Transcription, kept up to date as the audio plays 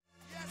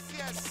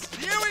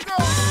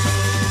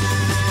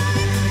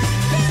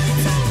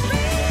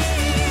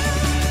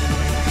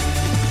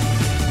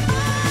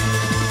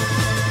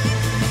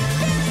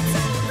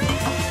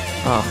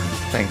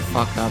Thank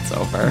fuck that's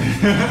over.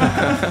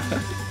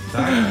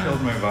 That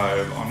killed my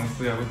vibe.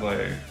 Honestly, I was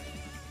like,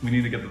 we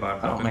need to get the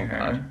vibes up Oh in my here.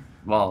 god.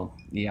 Well,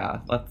 yeah,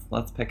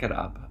 let's pick it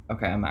up.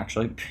 Okay, I'm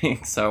actually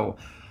being so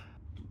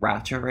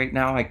ratchet right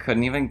now. I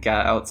couldn't even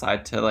get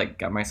outside to like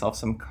get myself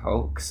some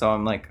Coke, so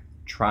I'm like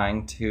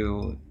trying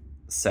to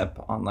sip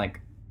on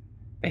like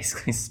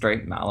basically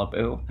straight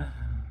Malibu.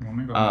 Oh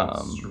my god,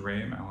 Um,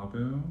 straight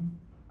Malibu.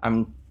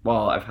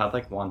 I've had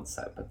like one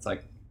sip. It's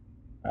like,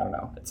 I don't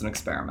know, it's an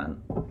experiment.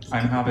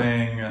 I'm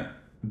having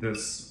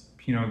this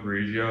Pinot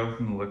Grigio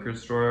from the liquor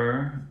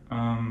store.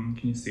 Can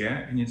you see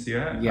it? Can you see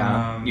it?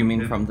 Yeah, you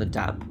mean from the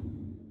depth?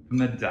 From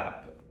the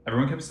Depp.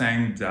 Everyone kept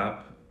saying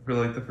Depp for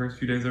like the first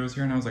few days I was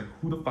here, and I was like,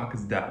 who the fuck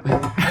is Depp?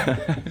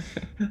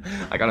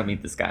 I gotta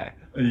meet this guy.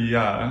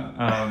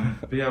 Yeah.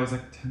 But yeah, it was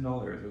like $10. I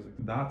was like,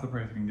 that's the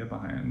price I can get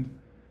behind.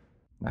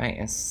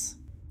 Nice.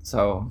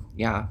 So,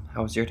 yeah,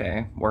 how was your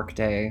day? Work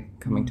day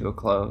coming to a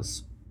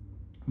close.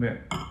 Okay.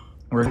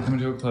 We're coming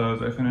to a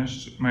close. I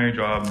finished my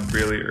job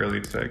really early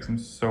today because I'm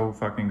so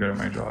fucking good at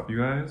my job, you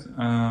guys.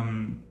 Yeah,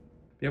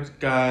 it was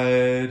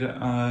good.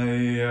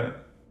 I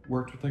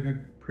worked with like a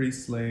pretty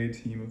slay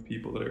team of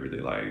people that I really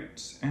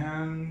liked.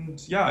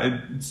 And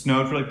yeah, it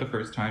snowed for like the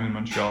first time in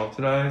Montreal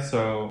today,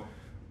 so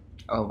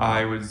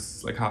I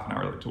was like half an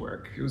hour late to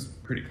work. It was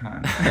pretty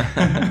kind.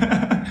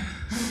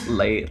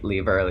 Late,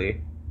 leave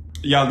early.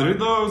 Yeah, literally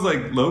though, I was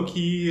like low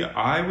key.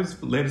 I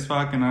was late as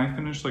fuck, and I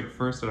finished like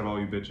first out of all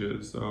you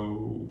bitches.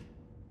 So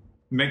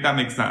make that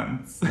make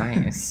sense.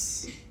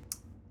 Nice.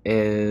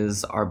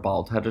 Is our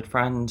bald-headed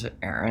friend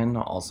Aaron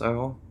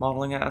also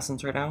modeling at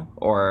Essence right now,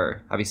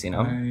 or have you seen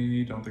him?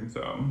 I don't think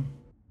so.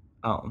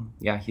 Oh,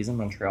 yeah, he's in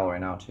Montreal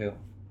right now too.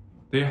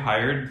 They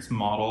hired this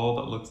model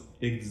that looks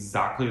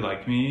exactly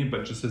like me,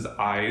 but just his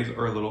eyes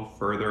are a little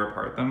further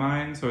apart than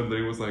mine. So it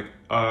literally was like,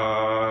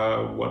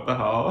 what the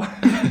hell?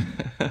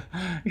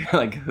 You're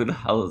like, who the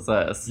hell is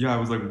this? Yeah, I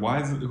was like,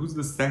 who's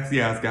the sexy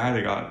ass guy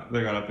they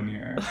got up in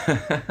here?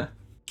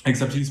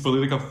 Except he's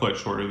fully like a foot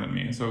shorter than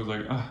me. So I was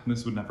like,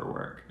 this would never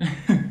work.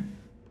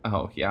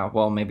 Oh, yeah,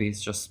 well, maybe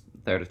he's just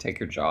there to take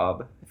your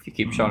job if you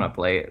keep showing up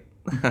late.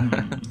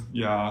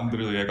 Yeah,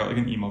 literally, I got like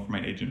an email from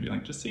my agent being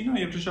like, just so you know,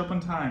 you have to show up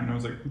on time. And I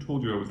was like, who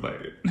told you I was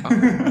late? Oh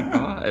my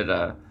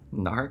god,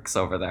 narcs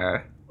over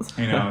there.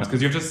 I know, it's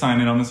because you have to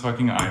sign in on this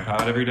fucking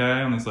iPad every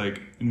day, on this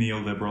like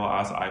neoliberal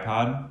ass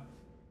iPad.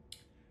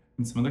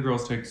 And some of the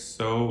girls take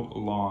so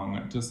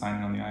long to sign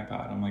in on the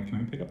iPad. I'm like, can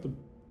we pick up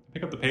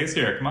the pace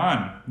here? Come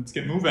on, let's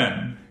get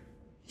moving.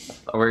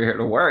 We're here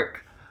to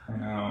work. I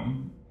know.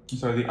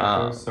 Sorry, the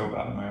echo is so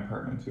bad in my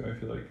apartment too. I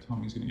feel like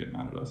Tommy's gonna get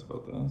mad at us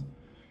about this.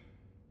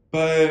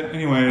 But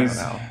anyways,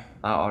 I don't know.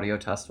 That audio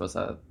test was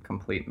a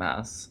complete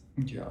mess.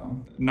 Yeah,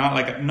 not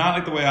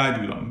like the way I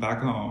do them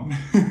back home.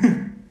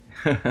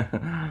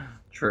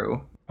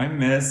 True. I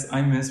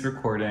miss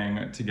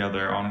recording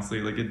together.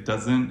 Honestly, like it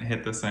doesn't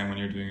hit the same when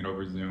you're doing it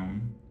over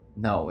Zoom.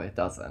 No, it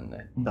doesn't.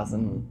 It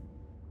doesn't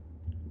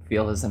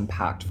feel as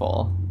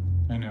impactful.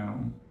 I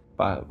know.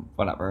 But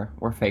whatever,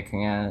 we're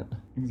faking it.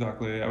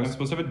 Exactly. I was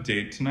supposed to have a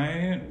date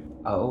tonight.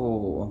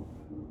 Oh,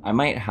 I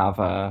might have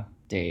a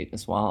date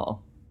as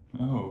well.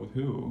 Oh, with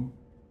who?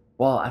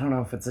 Well, I don't know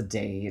if it's a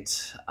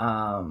date.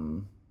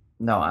 No,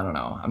 I don't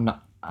know.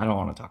 I don't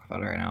want to talk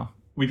about it right now.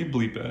 We can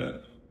bleep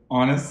it.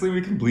 Honestly,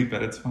 we can bleep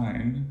it. It's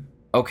fine.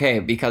 Okay,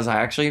 because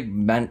I actually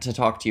meant to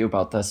talk to you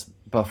about this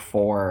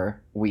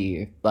before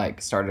we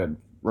like started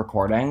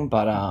recording,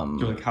 but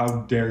You're like,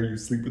 how dare you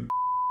sleep with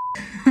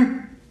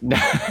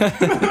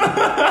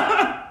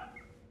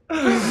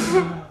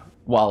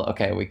Well,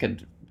 okay, we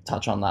could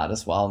touch on that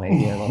as well,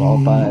 maybe a little,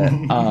 but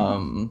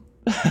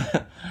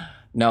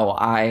no,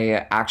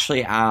 I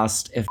actually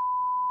asked if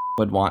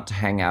would want to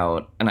hang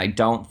out, and I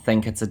don't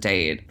think it's a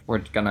date. We're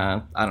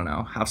gonna, I don't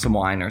know, have some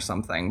wine or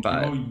something,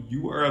 but... Oh,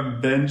 you are a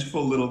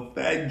vengeful little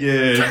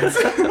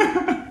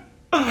faggot.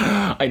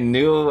 I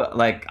knew,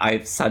 like, I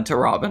said to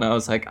Robin, I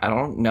was like, I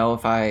don't know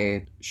if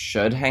I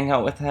should hang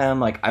out with him.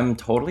 Like, I'm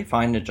totally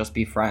fine to just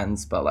be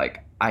friends, but,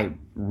 like, I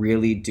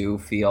really do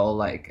feel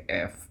like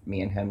if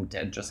me and him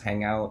did just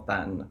hang out,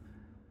 then,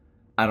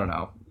 I don't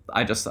know.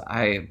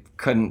 I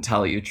couldn't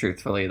tell you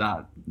truthfully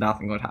that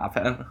nothing would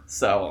happen.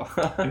 So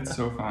It's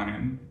so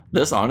fine.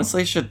 This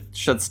honestly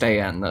should stay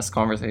in. This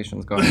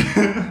conversation's going.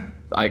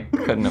 I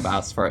couldn't have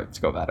asked for it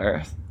to go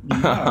better.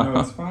 Yeah,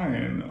 no, it's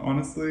fine.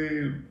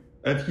 Honestly,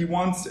 if he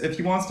wants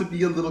to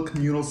be a little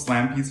communal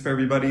slam piece for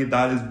everybody,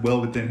 that is well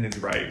within his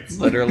rights.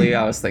 Literally,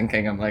 I was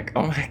thinking, I'm like,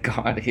 oh my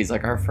god, he's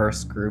like our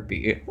first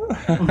groupie.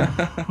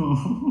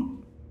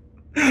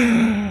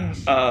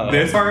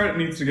 This part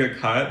needs to get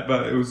cut,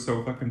 but it was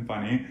so fucking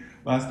funny.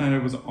 Last night I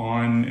was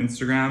on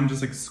Instagram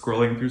just like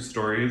scrolling through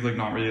stories, like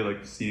not really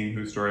like seeing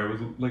whose story I was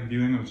like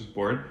viewing. I was just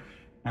bored,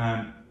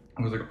 and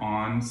I was like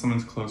on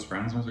someone's close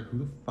friends, and I was like, who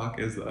the fuck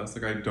is this?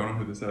 Like, I don't know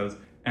who this is.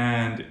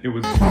 And it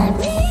was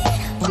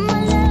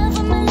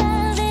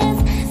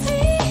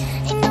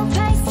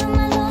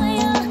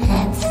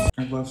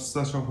I've left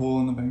such a hole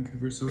in the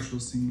Vancouver social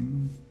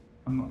scene.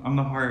 I'm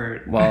the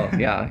heart. Well,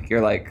 yeah,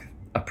 you're like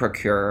a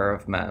procurer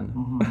of men.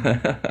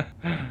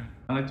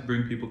 I like to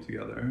bring people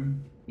together.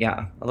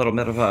 Yeah, a little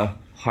bit of a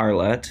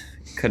harlot.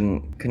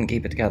 Couldn't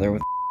keep it together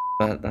with,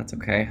 but that's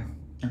okay.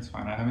 It's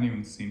fine. I haven't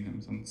even seen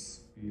him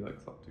since we like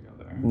slept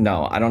together.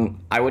 No, I don't.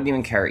 I wouldn't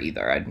even care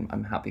either.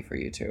 I'm happy for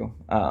you too.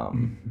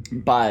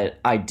 But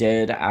I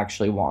did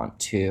actually want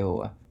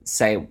to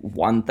say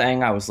one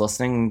thing. I was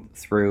listening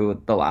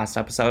through the last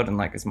episode, and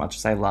like as much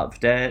as I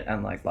loved it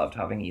and like loved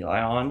having Eli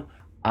on,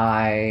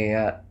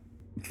 I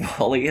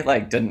fully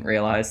like didn't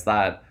realize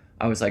that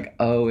I was like,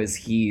 oh, is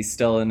he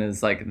still in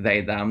his like they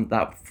them?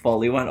 That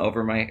fully went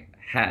over my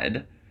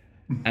head.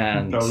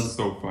 And that was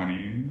so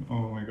funny.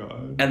 Oh my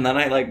god. And then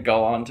I like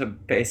go on to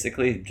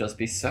basically just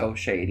be so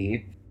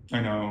shady. I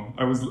know.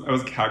 I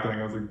was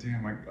cackling. I was like,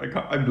 damn,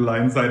 I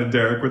blindsided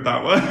Derek with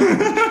that one.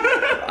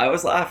 I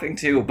was laughing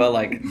too, but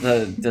like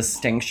the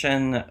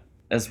distinction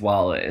as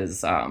well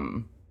is I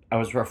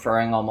was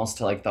referring almost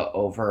to like the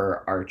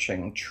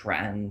overarching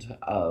trend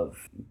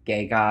of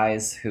gay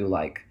guys who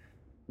like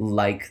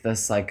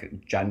this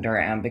like gender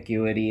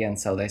ambiguity, and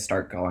so they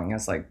start going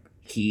as like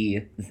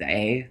he,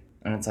 they.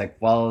 And it's like,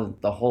 well,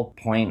 the whole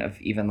point of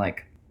even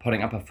like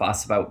putting up a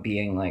fuss about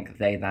being like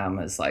they, them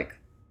is like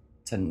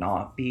to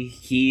not be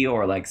he,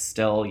 or like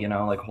still, you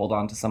know, like hold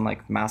on to some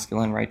like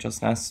masculine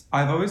righteousness.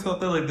 I've always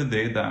thought that like the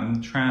they,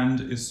 them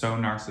trend is so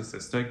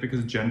narcissistic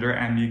because gender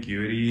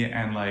ambiguity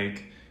and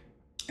like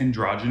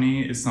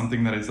androgyny is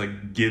something that is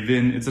like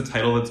given. It's a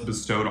title that's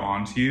bestowed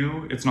onto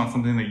you. It's not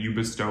something that you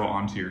bestow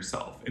onto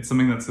yourself. It's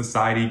something that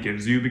society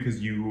gives you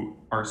because you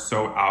are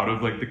so out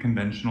of like the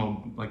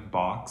conventional like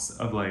box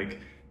of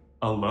like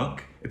a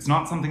look. It's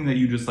not something that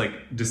you just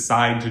like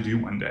decide to do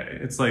one day.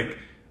 It's like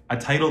a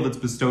title that's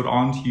bestowed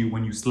onto you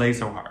when you slay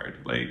so hard.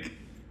 Like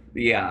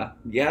yeah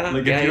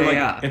like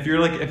if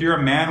you're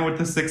a man with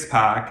a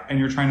six-pack and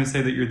you're trying to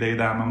say that you're they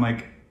them, I'm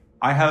like,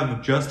 I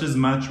have just as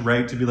much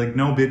right to be like,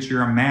 no bitch,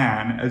 you're a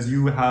man, as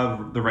you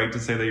have the right to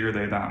say that you're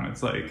they them.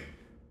 It's like,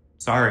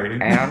 sorry.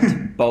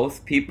 And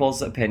both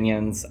people's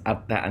opinions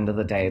at the end of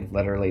the day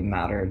literally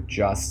matter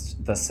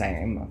just the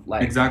same.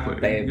 Like exactly.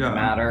 They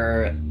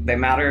matter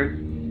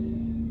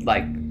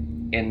like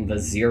in the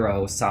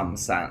zero-sum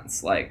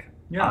sense. Like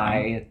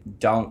I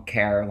don't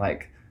care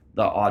like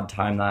the odd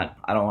time that,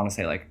 I don't want to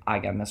say like I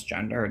get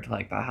misgendered,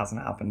 like that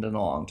hasn't happened in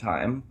a long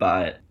time,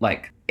 but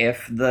like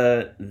if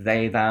the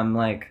they them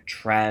like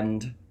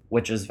trend,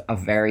 which is a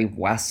very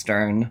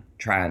Western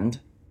trend,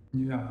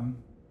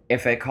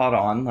 if it caught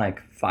on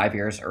like 5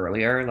 years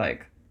earlier,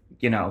 like,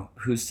 you know,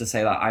 who's to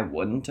say that I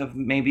wouldn't have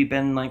maybe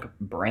been like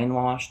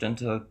brainwashed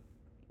into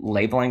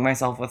labeling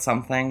myself with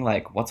something?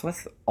 Like, what's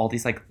with all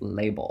these like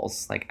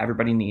labels? Like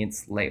everybody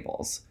needs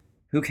labels.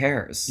 Who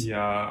cares?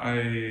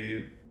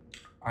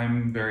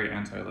 I'm very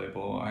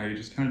anti-label. I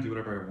just kind of do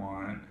whatever I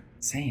want.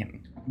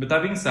 Same. But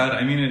that being said,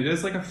 I mean, it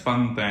is like a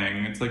fun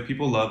thing. It's like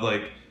people love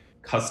like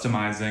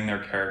customizing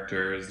their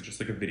characters, just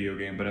like a video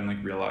game, but in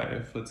like real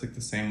life. It's like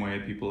the same way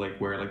people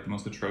like wear like the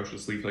most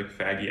atrociously like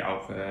faggy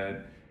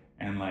outfit,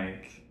 and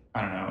like,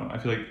 I don't know. I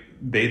feel like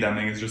they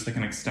theming is just like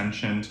an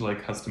extension to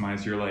like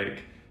customize your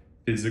like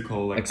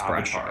physical like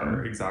expression.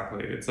 Avatar.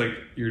 Exactly. It's like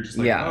you're just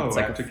like, it's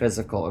like a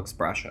physical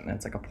expression.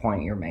 It's like a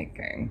point you're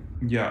making.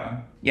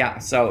 Yeah.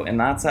 So in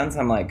that sense,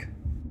 I'm like,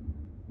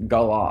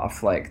 go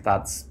off. Like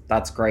that's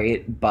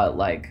great, but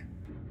like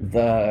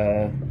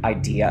the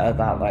idea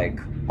that like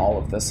all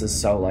of this is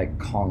so like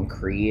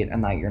concrete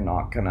and that you're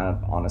not gonna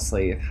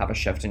honestly have a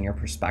shift in your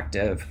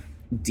perspective.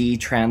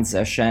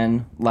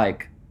 Detransition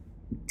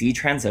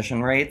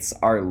rates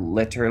are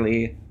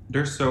literally,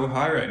 they're so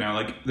high right now.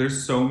 Like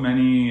there's so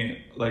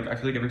many, like I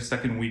feel like every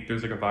second week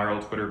there's like a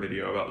viral Twitter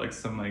video about like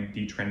some like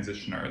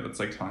detransitioner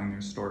that's like telling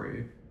their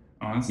story.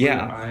 Honestly,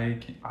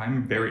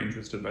 I'm very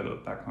interested by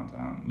that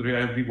content.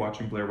 Literally, I'd be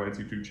watching Blair White's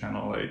YouTube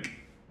channel like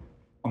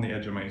on the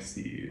edge of my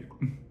seat.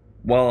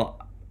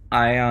 Well,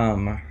 I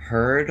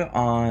heard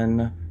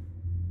on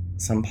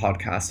some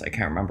podcast, I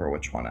can't remember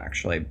which one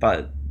actually,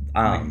 but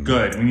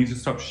good. We need to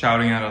stop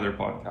shouting at other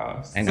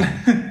podcasts. I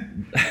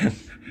know.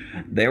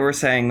 They were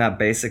saying that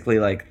basically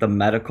like the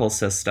medical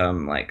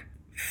system like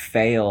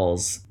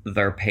fails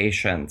their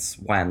patients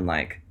when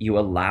like you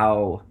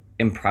allow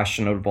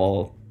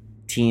impressionable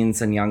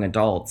teens and young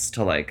adults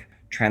to like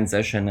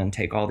transition and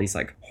take all these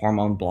like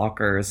hormone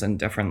blockers and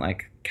different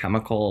like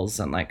chemicals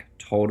and like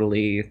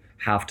totally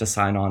have to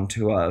sign on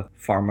to a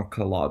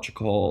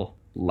pharmacological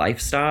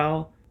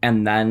lifestyle,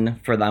 and then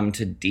for them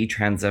to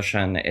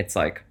detransition, it's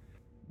like,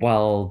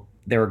 well,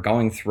 they were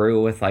going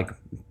through with like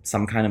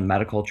some kind of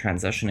medical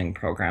transitioning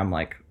program.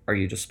 Like, are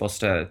you just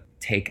supposed to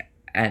take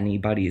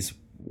anybody's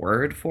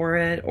word for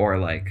it? Or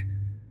like,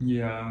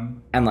 yeah.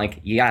 And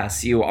like,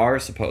 yes, you are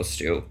supposed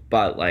to,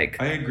 but like,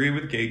 I agree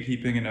with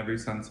gatekeeping in every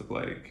sense of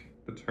like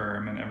the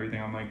term and everything.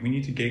 I'm like, we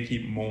need to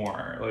gatekeep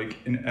more, like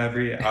in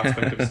every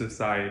aspect of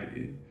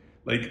society.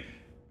 Like,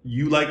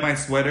 you like my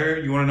sweater?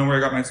 You want to know where I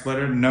got my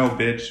sweater? No,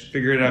 bitch.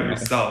 Figure it out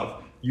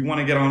yourself. You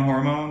want to get on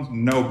hormones?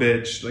 No,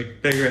 bitch.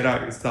 Like, figure it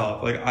out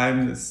yourself. Like,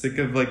 I'm sick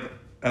of like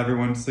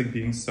everyone just like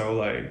being so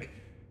like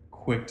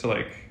quick to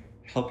like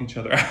help each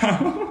other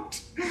out.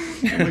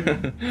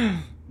 Like,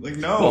 Like,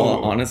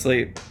 Well, no.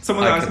 honestly,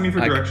 Someone's asking me for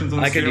directions on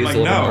the I street. could I'm use like, a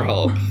little bit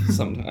more no. help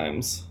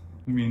sometimes.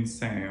 I mean,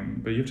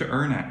 same. But you have to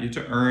earn it. You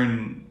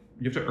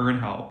have to earn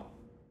help.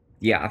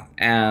 Yeah,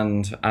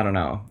 and I don't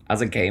know.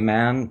 As a gay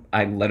man,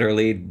 I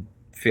literally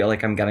feel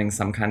like I'm getting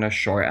some kind of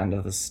short end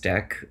of the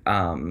stick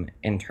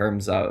in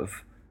terms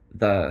of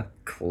the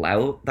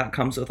clout that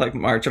comes with like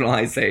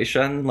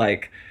marginalization.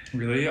 Like,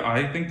 Really?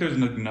 I think there's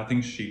like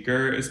nothing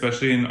chicer,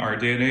 especially in our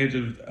day and age,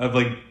 of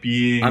like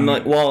I'm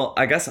like, being. well,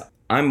 I guess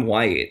I'm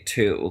white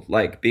too.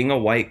 Like, being a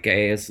white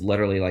gay is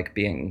literally like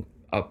being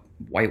a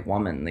white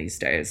woman these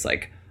days.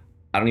 Like,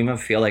 I don't even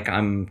feel like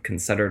I'm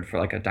considered for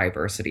like a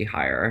diversity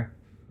hire.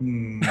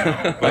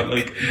 No, but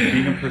Like, like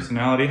being a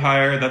personality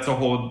hire, that's a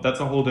whole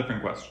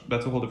different question.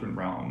 That's a whole different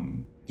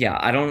realm. yeah,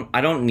 I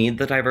don't need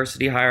the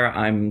diversity hire.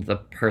 I'm the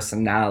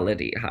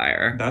personality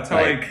hire. That's how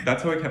I Like,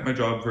 that's how I kept my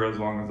job for as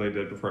long as I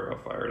did before I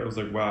got fired. I was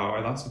like, wow,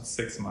 I lasted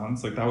 6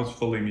 months. Like that was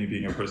fully me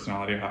being a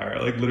personality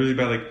hire. Like literally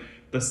by like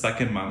the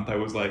second month, I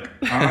was like,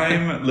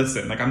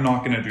 listen, like I'm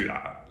not gonna do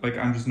that. Like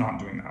I'm just not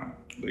doing that.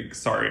 Like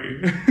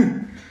sorry.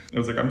 I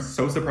was like, I'm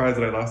so surprised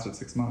that I lasted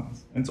 6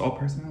 months. And it's all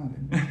personality.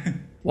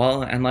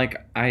 well, and like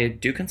I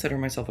do consider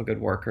myself a good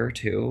worker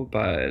too,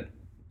 but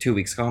 2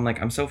 weeks ago I'm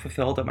like, I'm so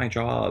fulfilled at my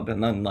job,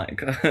 and then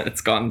like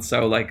it's gone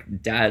so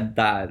like dead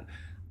that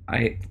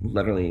I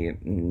literally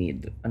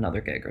need another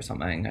gig or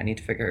something. I need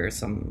to figure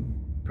some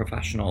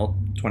professional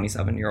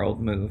 27-year-old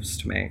moves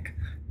to make.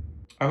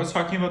 I was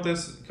talking about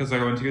this because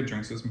I went to get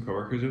drinks with some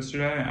coworkers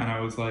yesterday, and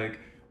I was like,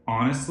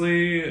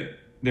 honestly,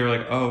 they were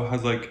like, "Oh,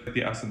 has like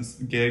the Essence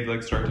gig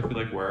like started to feel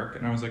like work?"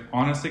 And I was like,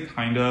 honestly,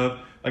 kind of.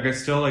 Like, I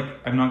still like,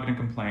 I'm not gonna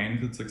complain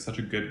because it's like such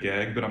a good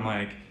gig, but I'm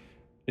like,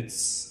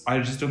 I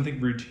just don't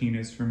think routine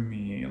is for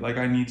me. Like,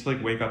 I need to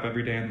like wake up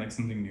every day and like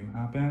something new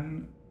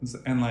happens,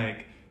 and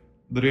like,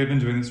 literally, I've been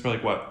doing this for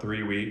like what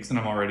 3 weeks, and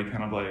I'm already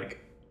kind of like,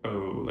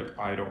 oh, like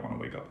I don't want to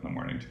wake up in the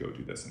morning to go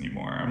do this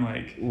anymore. I'm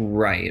like.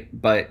 Right,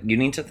 but you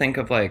need to think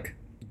of like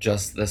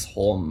just this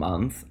whole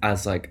month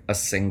as like a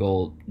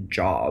single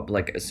job.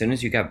 Like as soon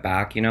as you get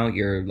back,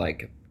 you're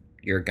like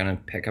you're gonna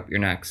pick up your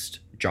next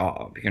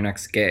job, your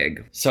next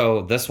gig.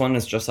 So this one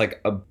is just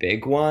like a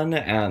big one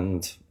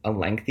and a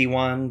lengthy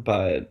one,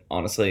 but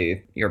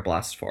honestly, you're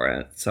blessed for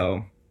it.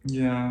 So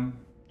Yeah,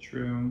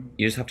 true.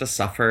 you just have to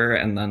suffer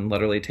and then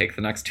literally take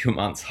the next 2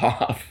 months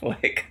off.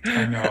 Like,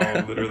 I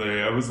know,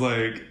 literally. I was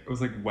like,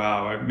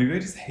 wow, maybe I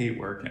just hate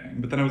working.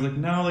 But then I was like,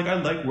 no, like I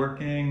like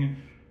working.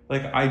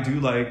 Like I do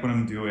like what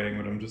I'm doing,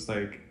 but I'm just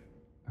like,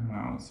 I don't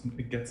know,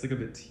 it gets like a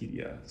bit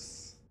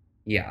tedious.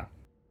 yeah.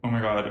 Oh my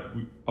God,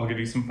 I'll give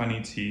you some funny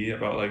tea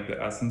about like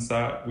the essence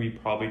that we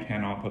probably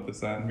cannot put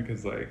this in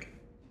because like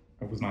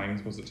I was not even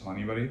supposed to tell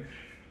anybody.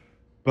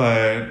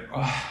 But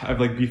I've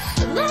like beef.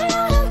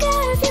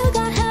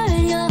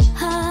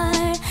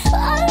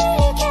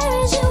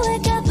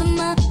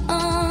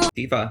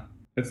 Diva,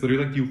 It's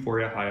literally like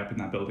euphoria high up in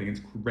that building. It's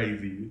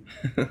crazy.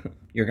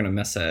 you're gonna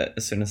miss it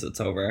as soon as it's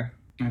over.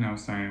 I know,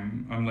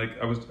 same. I'm like,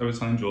 I was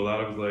telling Joel that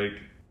I was like,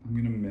 I'm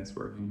gonna miss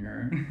working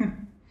here.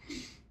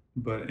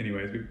 But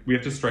anyways, we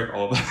have to strike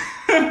all of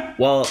that.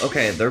 Well,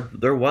 okay,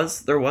 there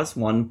was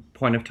one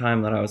point of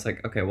time that I was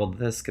like, okay, well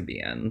this could be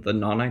in. The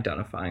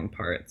non-identifying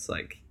parts,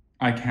 like,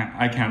 I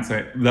can't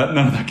say that.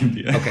 None of that can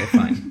be it. okay,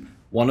 fine.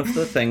 One of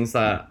the things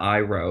that I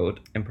wrote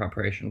in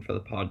preparation for the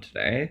pod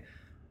today,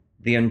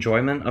 the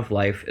enjoyment of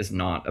life is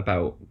not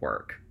about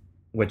work,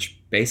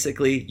 which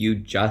basically you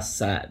just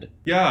said.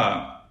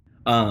 Yeah.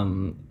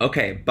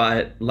 Okay,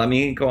 but let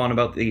me go on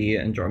about the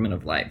enjoyment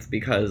of life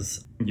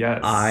because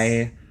Yes.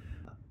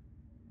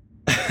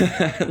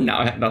 now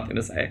I have nothing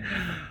to say.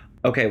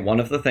 Okay, one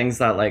of the things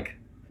that like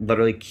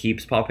literally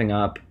keeps popping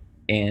up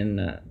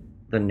in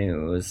the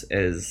news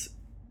is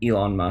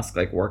Elon Musk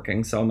like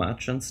working so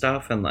much and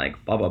stuff and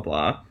like blah blah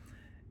blah.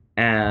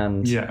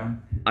 And Yeah.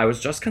 I was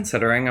just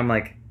considering, I'm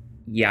like,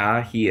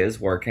 yeah, he is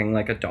working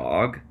like a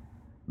dog,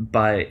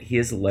 but he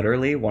is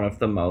literally one of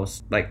the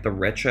most like the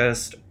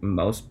richest,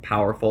 most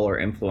powerful or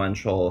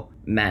influential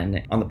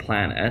men on the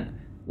planet.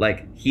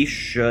 Like he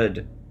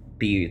should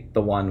be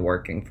the one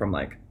working from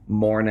like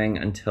morning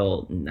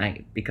until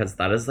night because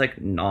that is like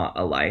not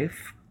a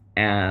life.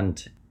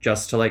 And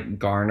just to like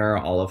garner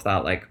all of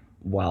that like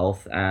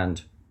wealth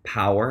and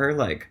power,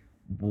 like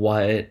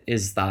what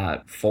is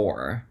that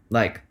for?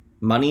 Like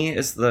money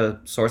is the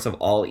source of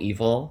all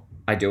evil.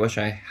 I do wish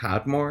I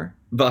had more,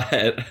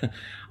 but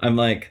I'm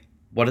like,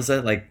 what is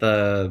it? Like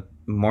the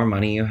more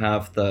money you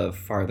have, the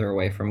farther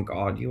away from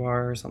God you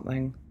are or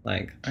something?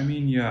 Like, I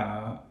mean,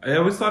 yeah. I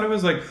always thought it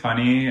was like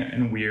funny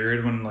and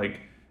weird when like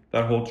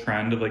that whole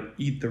trend of like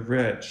eat the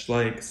rich,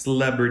 like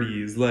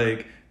celebrities,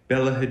 like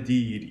Bella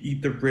Hadid,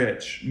 eat the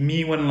rich.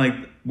 Me when like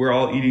we're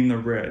all eating the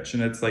rich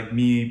and it's like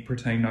me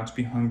pretending not to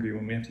be hungry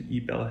when we have to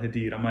eat Bella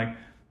Hadid. I'm like,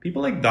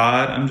 people like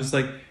that, I'm just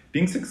like,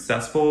 being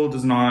successful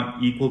does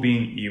not equal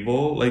being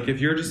evil. Like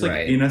if you're just like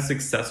right. in a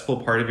successful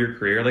part of your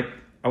career, like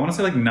I want to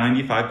say like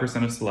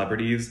 95% of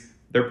celebrities,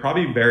 they're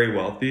probably very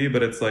wealthy,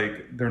 but it's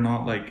like they're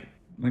not like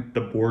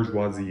the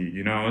bourgeoisie,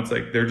 you know? It's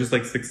like they're just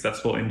like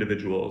successful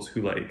individuals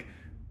who like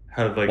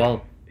have like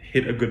Well,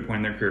 hit a good point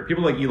in their career.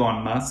 People like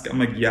Elon Musk, I'm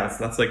like, yes,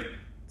 that's like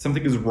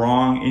something is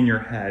wrong in your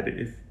head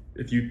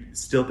if you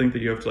still think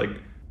that you have to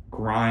like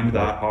grind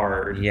that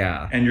hard,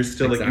 Yeah, and you're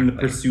still like in the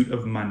exactly. pursuit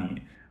of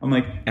money. I'm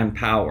like, And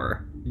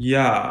power.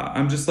 yeah,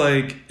 I'm just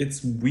like,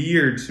 it's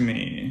weird to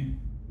me.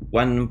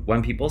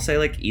 When people say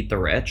like eat the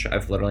rich,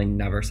 I've literally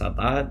never said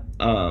that.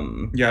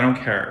 Yeah, I don't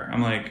care.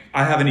 I'm like,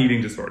 I have an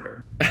eating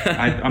disorder.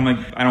 I'm like,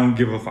 I don't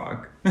give a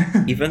fuck.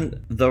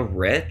 Even the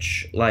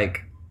rich,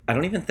 like I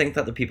don't even think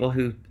that the people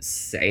who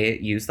say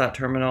it use that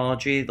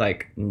terminology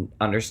like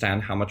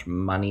understand how much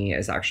money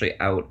is actually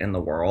out in the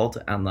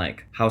world and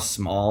like how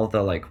small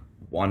the like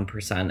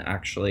 1%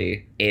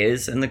 actually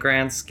is in the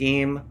grand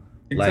scheme.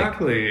 Like,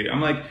 Exactly.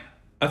 I'm like,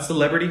 a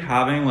celebrity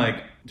having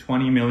like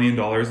 $20 million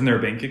in their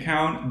bank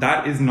account,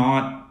 that is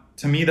not,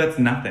 to me, that's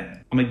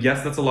nothing. I'm like,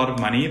 yes, that's a lot of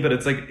money, but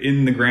it's like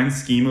in the grand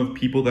scheme of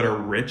people that are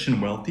rich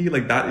and wealthy,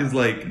 like that is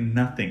like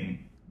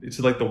nothing. It's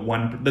like the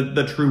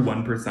true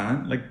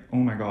 1%. Like, oh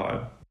my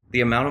God. the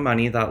amount of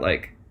money that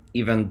like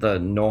even the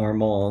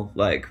normal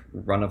like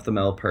run of the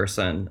mill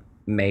person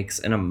makes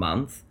in a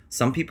month,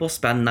 some people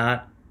spend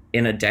that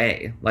in a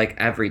day, like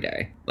every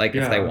day, like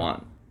if they Yeah.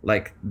 want.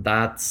 Like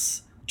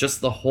that's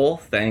just the whole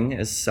thing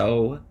is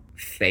so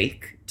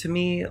fake to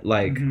me.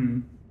 Like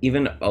hmm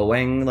even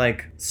owing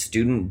like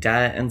student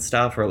debt and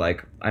stuff, or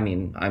like I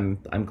mean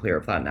I'm clear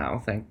of that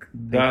now, That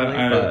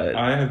thankfully, but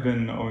I have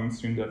been owing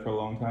student debt for a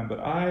long time, but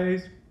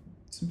I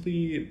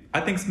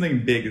think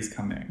something big is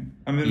coming.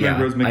 I'm in my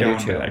yeah, Rose I do McGowan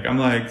too. bag. I'm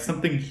like,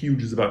 something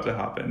huge is about to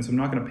happen, so I'm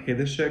not gonna pay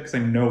this shit because I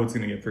know it's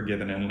gonna get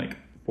forgiven in like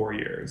 4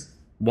 years.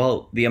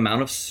 Well, the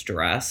amount of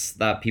stress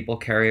that people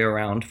carry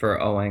around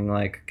for owing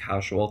like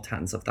casual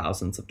tens of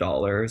thousands of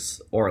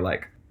dollars, or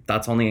like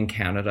that's only in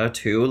Canada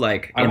too.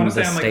 Like I want in to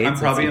say the I'm States, it's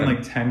probably in even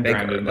like 10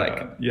 grand bigger. in Like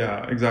debt.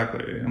 Yeah,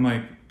 exactly. I'm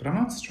like, but I'm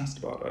not stressed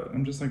about it.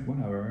 I'm just like,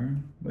 whatever.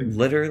 Like,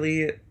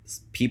 literally,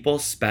 people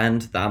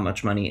spend that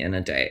much money in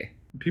a day.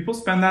 people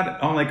spend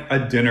that on like a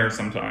dinner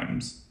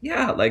sometimes.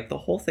 Yeah, like the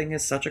whole thing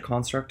is such a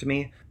construct to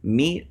me.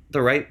 Meet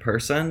the right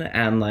person,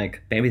 and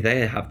like maybe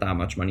they have that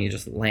much money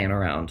just laying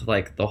around.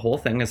 Like the whole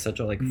thing is such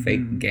a like fake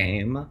hmm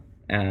game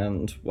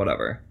and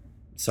whatever.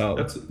 So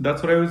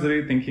That's what I was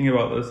literally thinking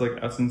about this like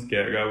Essence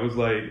gig. I was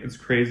like, it's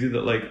crazy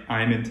that like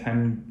I'm in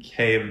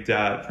 10K of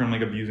debt from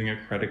like abusing a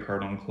credit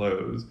card on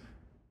clothes,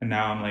 and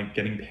now I'm like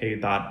getting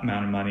paid that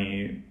amount of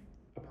money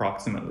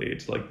approximately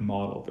to like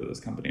model for this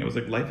company. I was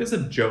like, life is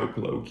a joke,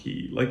 low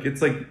key. Like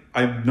it's like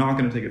I'm not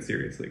gonna take it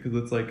seriously because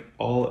it's like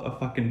all a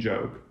fucking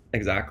joke.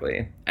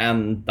 exactly.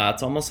 And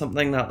that's almost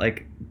something that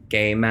like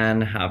gay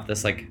men have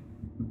this like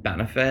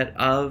benefit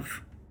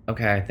of.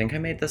 Okay, I think I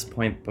made this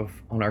point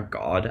on our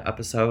God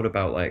episode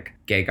about like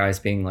gay guys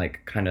being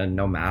like kind of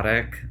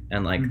nomadic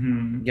and like,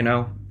 hmm you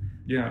know,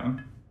 Yeah.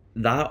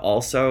 that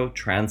also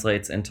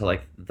translates into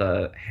like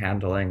the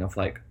handling of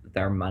like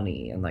their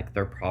money and like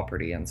their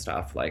property and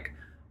stuff. Like,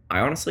 I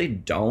honestly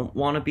don't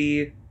want to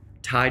be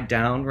tied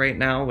down right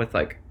now with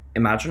like,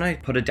 imagine I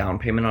put a down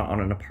payment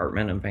on an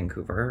apartment in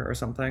Vancouver or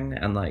something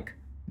and like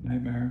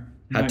Nightmare.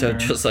 had to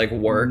Nightmare. just like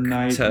work to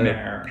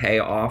Nightmare. pay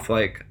off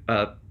like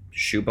a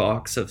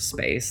shoebox of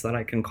space that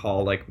I can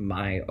call like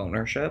my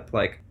ownership.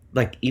 Like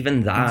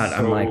even that, Yeah,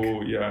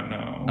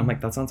 I'm no.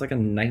 like that sounds like a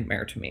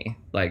nightmare to me.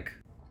 Like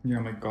Yeah,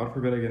 I'm like, God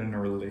forbid I get in a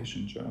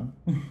relationship.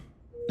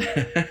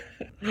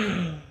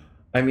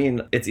 I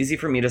mean, it's easy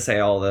for me to say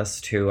all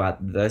this too at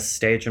this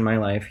stage in my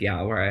life,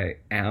 yeah, where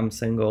I am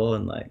single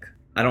and like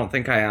I don't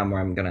think I am where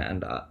I'm gonna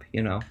end up,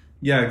 you know?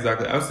 Yeah,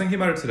 exactly. I was thinking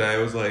about it today. I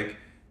was like,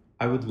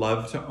 I would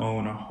love to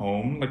own a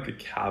home, like a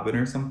cabin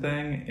or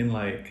something, in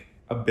like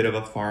a bit of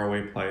a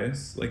faraway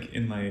place, like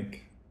in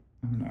like,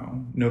 I don't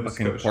know, Nova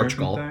Fucking Scotia or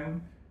Portugal.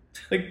 something.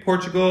 Like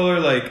Portugal or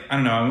like, I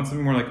don't know, I want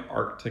something more like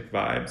Arctic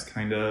vibes,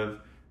 kind of.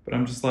 But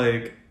I'm just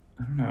like,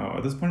 I don't know.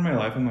 At this point in my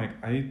life, I'm like,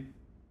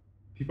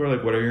 people are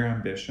like, what are your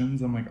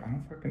ambitions? I'm like, I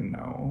don't fucking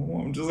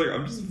know. I'm just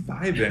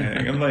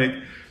vibing. I'm like,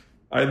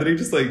 I literally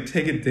just like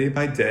take it day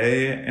by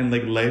day, and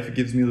like life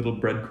gives me little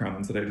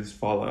breadcrumbs that I just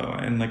follow,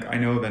 and like I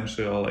know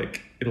eventually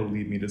it'll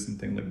lead me to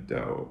something like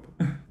dope.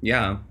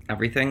 Yeah,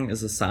 everything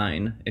is a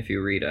sign if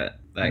you read it.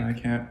 And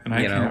Like,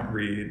 I you know, can't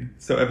read,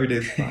 so every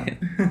day's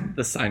fun.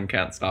 the sign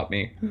can't stop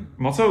me.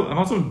 I'm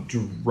also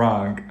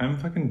drunk. I'm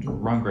fucking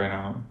drunk right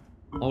now.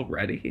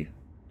 Already?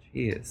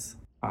 Jeez.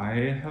 I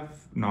have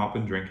not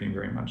been drinking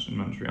very much in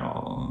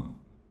Montreal,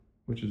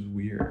 which is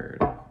weird.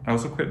 I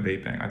also quit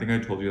vaping. I think I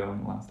told you that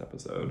on the last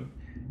episode.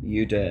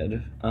 You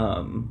did.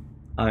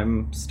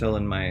 I'm still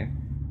in my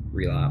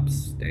relapse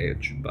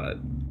stage, but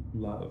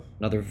Love.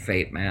 another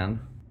vape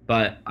man.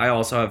 But I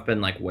also have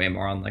been like way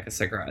more on like a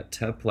cigarette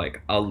tip.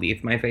 Like I'll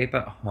leave my vape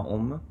at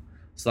home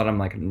so that I'm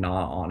like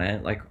not on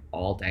it like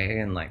all day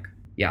and like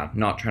yeah,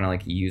 not trying to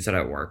like use it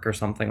at work or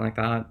something like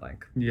that.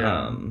 Like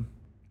Yeah.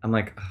 I'm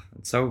like ugh,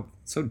 it's so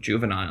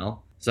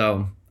juvenile.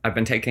 So I've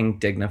been taking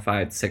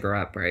dignified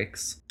cigarette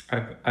breaks.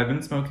 I've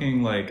been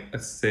smoking like a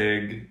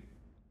cig.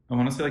 I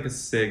want to say like a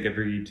cig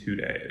every 2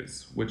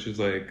 days, which is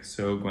like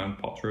so Gwyneth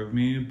Paltrow of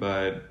me,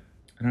 but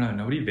I don't know,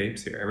 nobody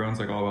vapes here. Everyone's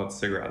like all about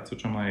cigarettes,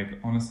 which I'm like,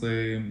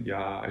 honestly,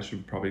 yeah, I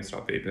should probably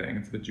stop vaping.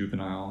 It's a bit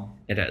juvenile.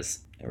 It is.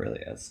 It really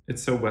is.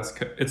 It's so West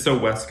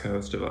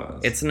Coast of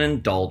us. It's an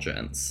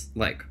indulgence.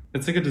 Like,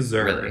 It's like a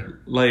dessert. really.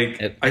 Like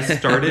It- I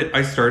started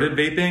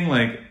vaping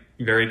like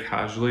very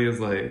casually as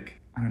like,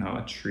 I don't know,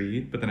 a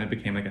treat, but then it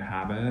became like a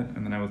habit,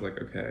 and then I was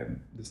like, okay,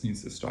 this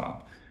needs to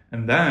stop.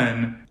 And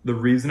then the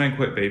reason I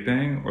quit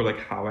vaping, or like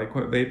how I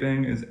quit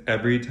vaping, is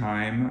every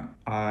time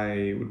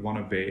I would want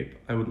to vape,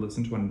 I would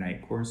listen to a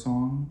Nightcore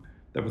song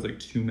that was like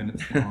 2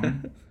 minutes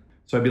long.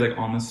 So I'd be like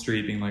on the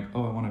street being like,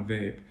 oh, I want to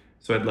vape.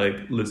 So I'd like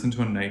listen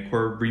to a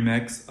Nightcore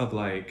remix of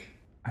like,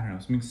 I don't know,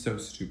 something so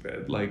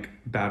stupid, like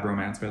Bad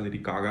Romance by Lady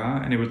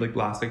Gaga. And it would like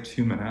last like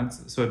 2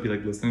 minutes. So I'd be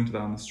like listening to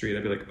that on the street.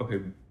 I'd be like,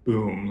 okay,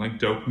 boom, like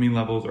dopamine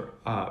levels are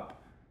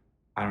up.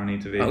 I don't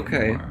need to vape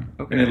Okay, anymore.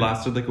 okay. And it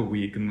lasted like a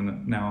week, and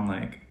then now I'm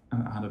like,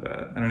 I'm out of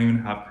it. I don't even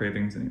have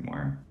cravings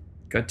anymore.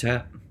 Good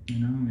tip. You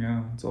know,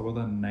 yeah, it's all about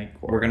that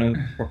Nightcore.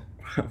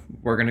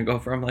 We're gonna go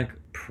from like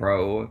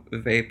pro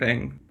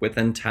vaping.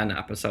 Within 10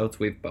 episodes,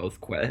 we've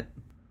both quit.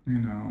 You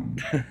know,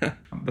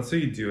 that's how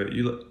you do it.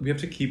 We have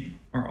to keep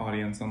our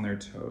audience on their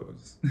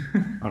toes.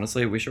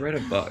 Honestly, we should write a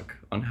book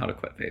on how to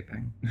quit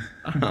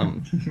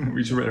vaping.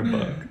 We should write a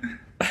book.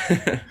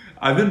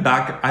 I've been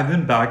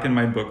back in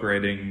my book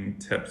writing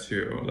tip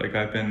too. Like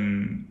I've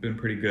been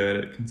pretty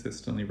good at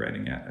consistently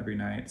writing it every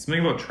night.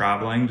 Something about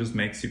traveling just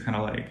makes you kind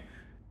of like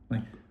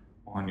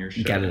on your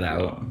shit. Get it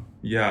out.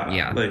 Yeah.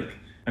 Yeah. Like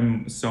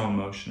I'm so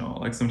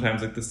emotional. Like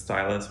sometimes like the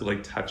stylist will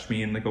like touch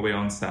me in like a way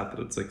on set that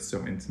it's like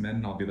so intimate,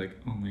 and I'll be like,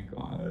 oh my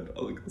god.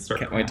 I'll like start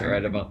Can't crying. wait to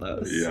write about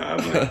this. Yeah.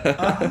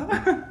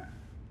 I'm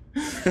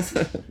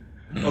like,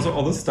 Also,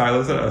 all the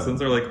stylists at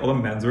Essence are like, all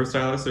the menswear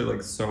stylists are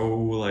like so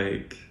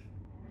like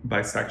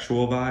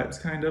bisexual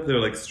vibes, kind of. They're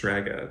like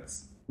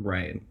straggets.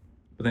 Right.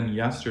 But then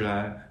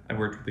yesterday, I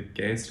worked with a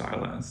gay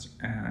stylist,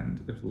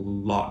 and there's a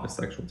lot of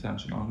sexual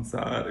tension on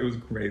set. It was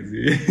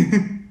crazy.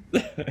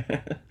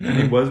 And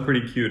he was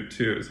pretty cute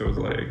too, so it was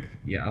like,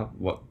 Yeah.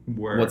 work.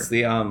 What's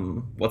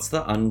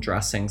the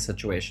undressing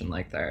situation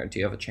like there? Do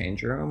you have a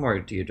change room, or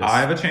do you just?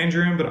 I have a change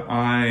room, but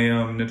I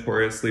am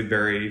notoriously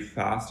very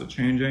fast at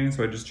changing,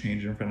 so I just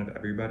change in front of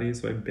everybody,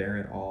 so I bear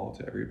it all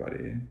to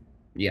everybody.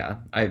 Yeah,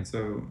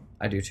 So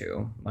I do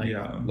too. Like,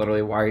 Yeah.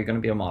 literally, why are you gonna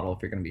be a model if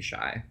you're gonna be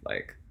shy?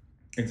 Like,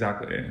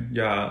 exactly,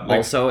 yeah. Like,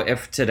 also,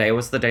 if today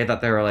was the day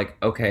that they were like,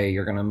 okay,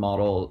 you're gonna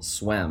model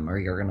swim, or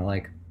you're gonna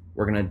like,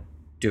 we're gonna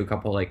do a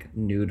couple like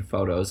nude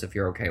photos if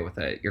you're okay with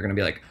it, you're gonna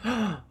be like,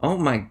 oh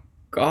my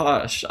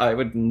gosh, I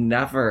have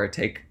never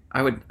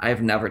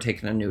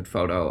taken a nude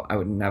photo. I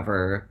would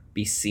never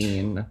be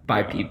seen by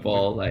Yeah.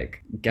 people.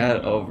 Like,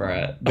 get over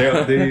it.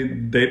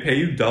 they pay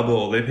you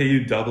double. They pay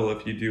you double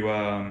if you do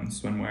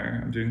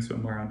swimwear. I'm doing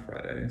swimwear on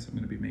Friday, so I'm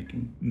gonna be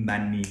making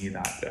money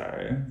that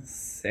day.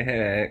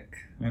 Sick.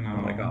 I know.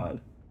 Oh my god.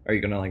 Are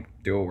you gonna like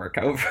do a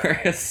workout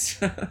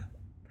first?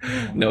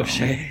 No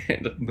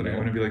shade. But I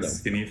want to be like No.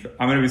 skinny.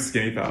 I'm gonna be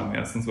skinny fat on the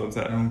Essence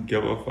website. I don't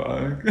give a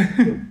fuck.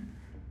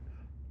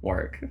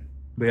 Work.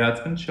 But yeah,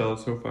 it's been chill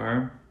so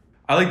far.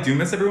 I like do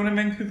miss everyone in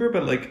Vancouver,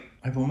 but like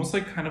I've almost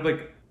like kind of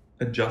like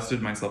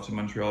adjusted myself to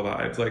Montreal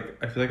vibes. Like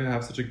I feel like I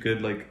have such a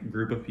good like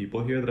group of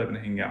people here that I've been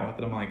hanging out with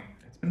that I'm like,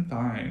 it's been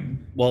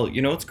fine. Well,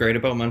 you know what's great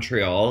about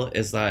Montreal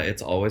is that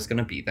it's always going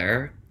to be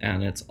there,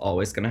 and it's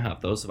always going to have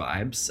those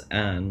vibes,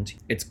 and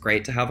it's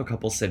great to have a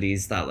couple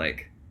cities that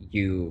like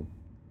you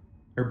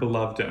Or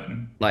beloved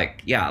in.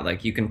 like, yeah,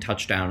 like you can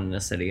touch down in a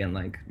city and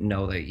like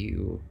know that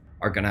you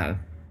are going to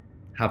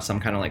have some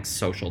kind of like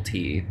social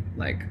tea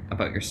like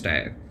about your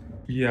stay.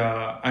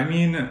 Yeah, I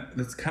mean,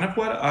 that's kind of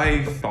what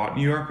I thought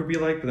New York would be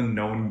like, but then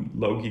no one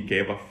low-key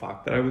gave a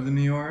fuck that I was in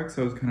New York,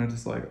 so I was kind of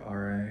just like, all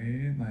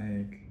right,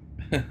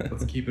 like,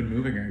 let's keep it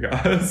moving, I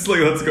guess. Like,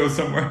 let's go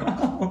somewhere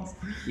else.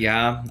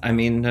 Yeah, I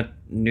mean,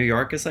 New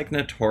York is like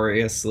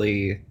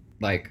notoriously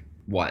like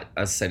what,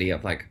 a city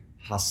of like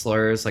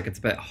hustlers. Like, it's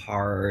a bit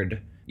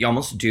hard. You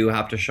almost do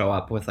have to show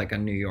up with like a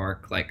New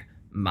York like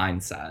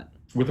mindset.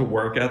 With a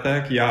work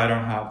ethic, yeah, I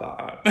don't have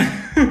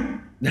that.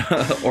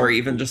 Or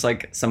even just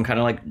like some kind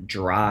of like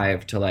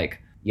drive to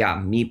like, yeah,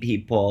 meet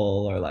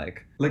people, or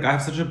like, Like, I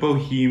have such a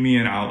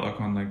bohemian outlook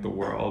on like the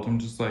world. I'm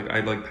just like, I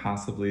like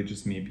passively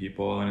just meet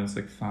people, and it's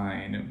like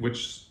fine,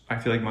 which I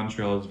feel like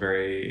Montreal is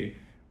very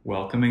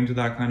welcoming to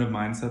that kind of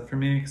mindset for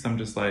me, because I'm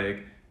just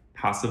like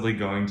passively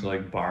going to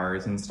like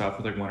bars and stuff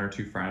with like one or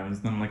two friends,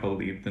 and then like I'll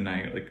leave the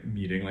night like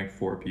meeting like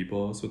 4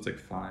 people, so it's like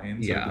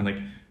fine. So Yeah. I've been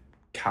like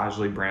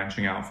casually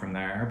branching out from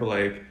there, but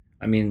like,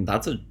 I mean,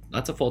 that's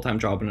a full-time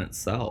job in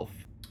itself.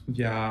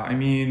 yeah, I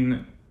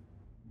mean,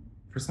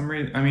 for some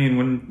reason, I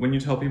mean, when you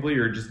tell people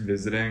you're just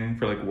visiting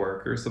for like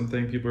work or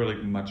something, people are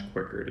like much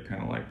quicker to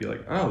kind of like be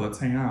like, oh, let's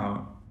hang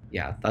out.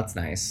 Yeah, that's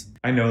nice.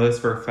 I know this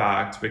for a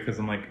fact because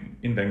I'm like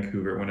in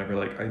Vancouver, whenever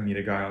like I meet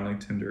a guy on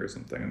like Tinder or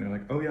something, and they're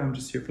like, oh yeah, I'm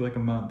just here for like a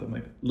month. I'm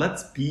like,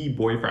 let's be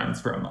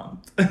boyfriends for a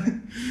month.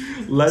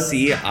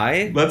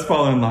 Let's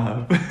fall in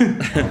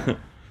love.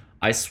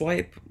 I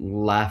swipe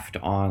left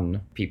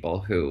on people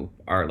who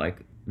are like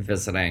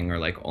visiting or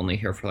like only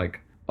here for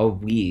like a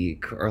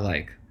week or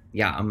like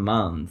yeah, a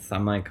month.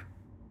 I'm like,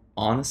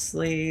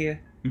 honestly,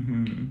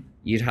 Mm-hmm.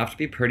 you'd have to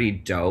be pretty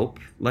dope,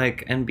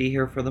 like, and be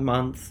here for the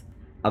month.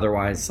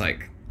 Otherwise,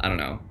 like, I don't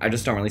know. I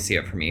just don't really see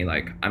it for me.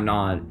 Like, I'm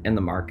not in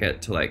the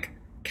market to, like,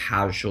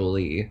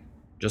 casually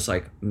just,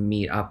 like,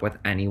 meet up with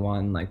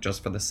anyone, like,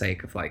 just for the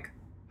sake of, like,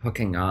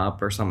 hooking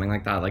up or something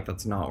like that. Like,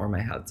 that's not where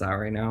my head's at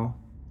right now.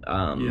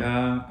 Um,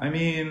 Yeah, I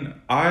mean,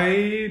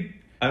 I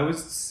would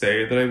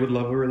say that I would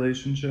love a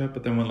relationship,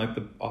 but then when like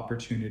the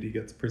opportunity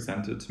gets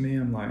presented to me,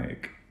 I'm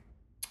like,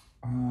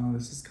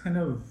 this is kind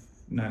of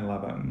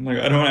 9/11. Like,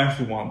 I don't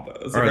actually want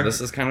this. Like, or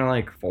this is kind of,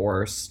 like,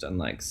 forced and,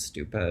 like,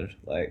 stupid.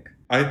 Like,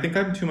 I think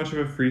I'm too much of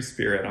a free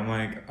spirit. I'm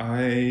like,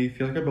 I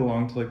feel like I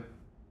belong to like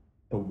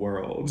the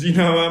world. You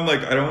know, I'm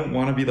like, I don't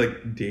want to be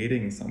like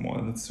dating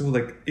someone. That's so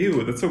like,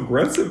 ew, that's so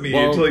gross of me to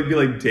well, like be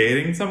like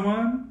dating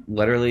someone.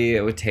 literally,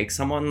 it would take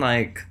someone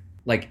like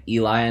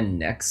Eli and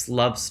Nick's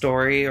love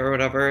story or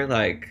whatever.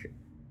 Like,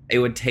 it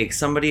would take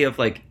somebody of,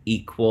 like,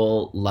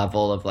 equal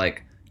level of,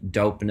 like,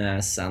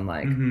 dopeness, and,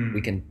 like, we Hmm.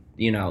 can,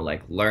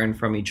 like, learn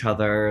from each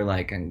other,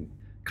 like, and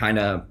kind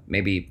of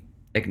maybe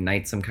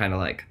ignite some kind of,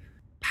 like,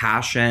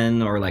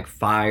 passion or, like,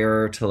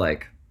 fire to,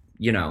 like,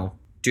 you know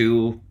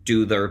do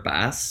their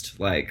best,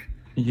 like.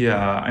 Yeah,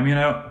 I mean,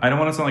 I don't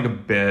want to sound like a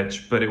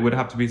bitch, but it would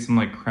have to be some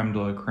like creme de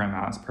la creme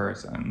ass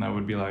person that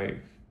would be like,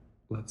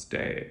 let's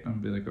date. I'd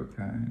be like,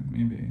 okay,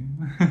 maybe.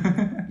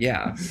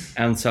 Yeah.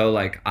 And so,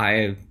 like,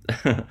 I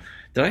did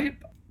I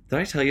did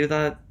I tell you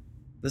that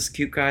this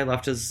cute guy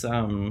left his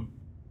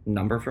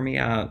number for me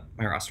at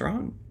my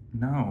restaurant?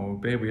 No,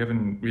 babe, we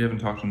haven't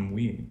talked in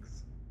weeks.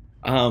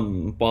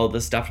 Well,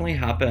 this definitely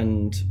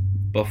happened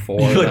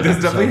before You're like, the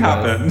this definitely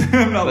episode happened. with.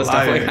 I'm not This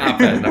definitely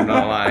happened. I'm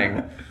not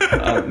lying.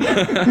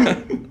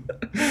 lying.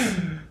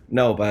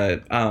 No,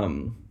 but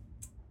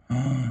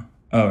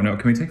Oh no,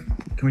 can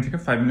we take a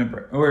 5 minute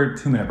break or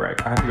 2 minute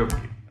break? I have to go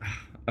pee.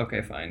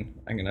 okay, fine.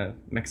 I'm gonna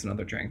mix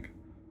another drink.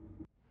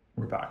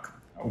 We're back.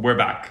 We're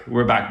back,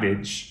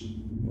 bitch.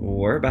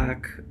 We're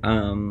back.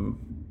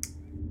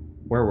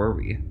 Where were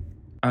we?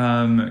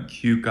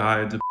 Cute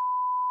guy to left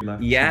his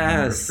number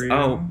Yes. for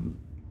Oh, you.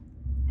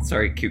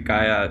 sorry, cute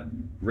guy.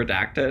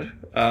 Redacted.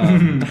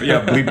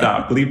 Yeah,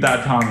 bleep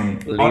that, Tommy.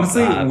 Bleep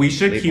Honestly, that. we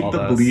should Bleep keep all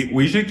the this. bleep.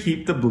 We should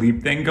keep the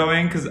bleep thing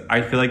going because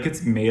I feel like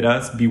it's made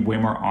us be way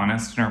more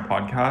honest in our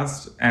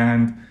podcast.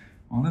 And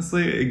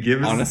honestly, it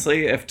gives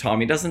Honestly, if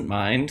Tommy doesn't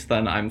mind,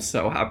 then I'm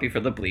so happy for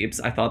the bleeps.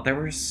 I thought they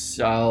were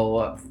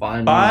so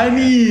funny.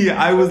 funny.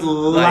 I was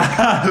Like,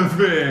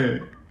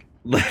 laughing.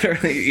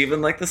 literally,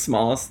 even, like, the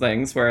smallest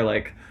things where,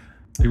 like,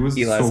 It was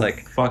Eli's so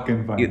like,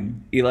 fucking funny.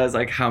 Eli's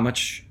like, how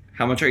much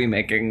are you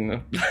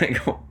making,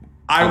 like,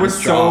 I on was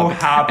this so job?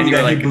 happy And you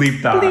were that he like,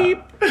 bleeped that.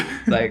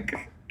 bleep.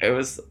 Like, it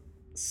was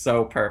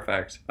so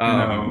perfect. You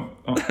know,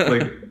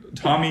 like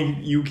Tommy,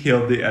 you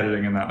killed the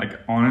editing in that. Like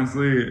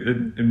honestly,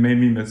 it made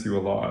me miss you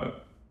a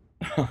lot.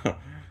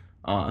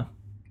 uh,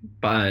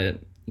 but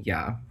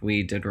yeah,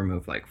 we did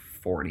remove like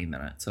 40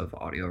 minutes of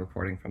audio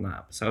recording from that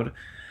episode.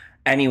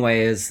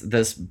 Anyways,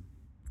 this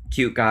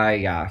cute guy,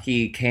 yeah,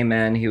 he came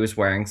in, he was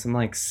wearing some,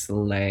 like,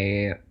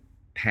 sleigh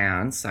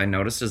pants. I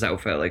noticed his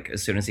outfit, like,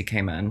 as soon as he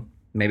came in.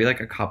 Maybe, like,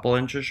 a couple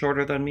inches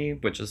shorter than me,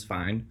 which is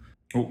fine.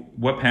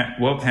 What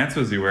pants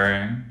was he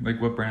wearing? Like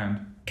what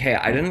brand? Okay,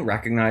 I didn't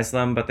recognize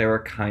them, but they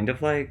were kind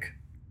of like,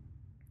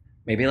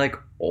 maybe, like,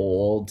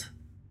 old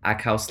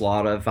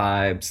Akauslada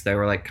vibes. They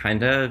were, like,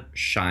 kind of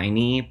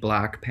shiny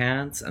black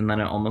pants, and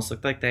then it almost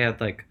looked like they had,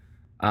 like,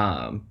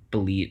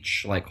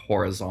 bleach, like,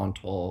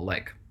 horizontal,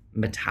 like,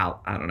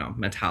 I don't know,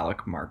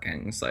 metallic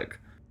markings. Like,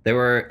 they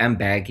were and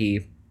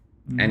baggy.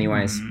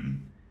 Anyways, Mm.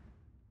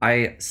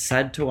 I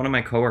said to one of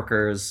my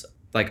coworkers,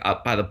 like,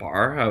 up by the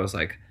bar, I was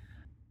like,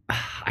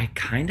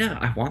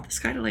 I want this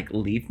guy to, like,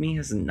 leave me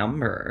his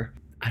number.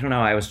 I don't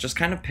know. I was just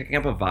kind of picking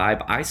up a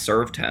vibe. I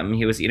served him.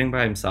 He was eating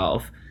by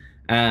himself.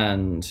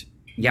 And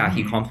yeah,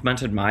 he Mm.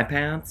 complimented my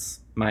pants,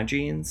 my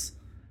jeans.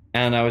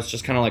 And I was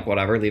just kind of like,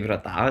 whatever, leave it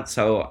at that.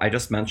 So I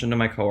just mentioned to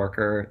my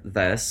coworker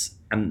this.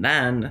 And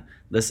then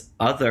this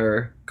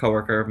other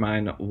coworker of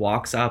mine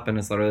walks up and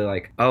is literally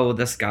like, oh,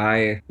 this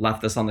guy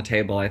left this on the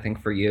table, I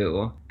think, for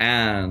you.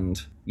 And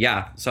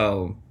yeah,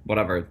 so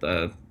whatever.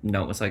 The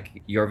note was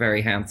like, you're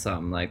very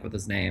handsome, like, with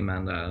his name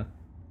and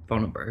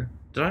phone number.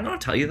 Did I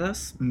not tell you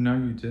this? No,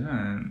 you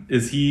didn't.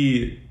 Is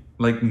he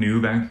like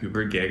new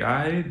Vancouver gay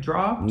guy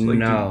dropped? Like,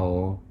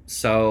 No.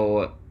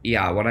 So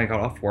yeah, when I got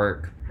off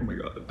work, oh my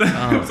god,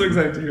 I'm so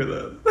excited to hear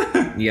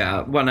this.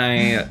 yeah, when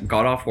I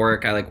got off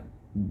work, I, like,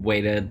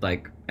 waited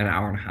like an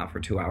hour and a half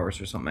or 2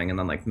 hours or something, and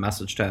then, like,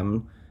 messaged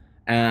him,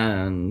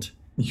 and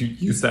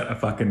You set a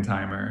fucking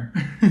timer.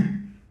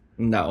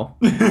 no,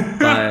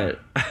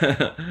 but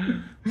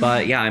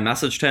but yeah, I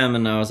messaged him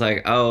and I was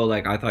like, oh,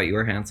 like, I thought you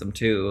were handsome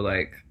too,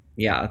 like,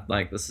 yeah,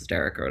 like, this is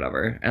Derek or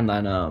whatever. And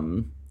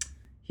then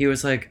he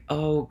was like,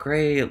 oh,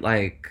 great,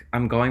 like,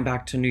 I'm going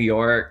back to New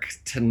York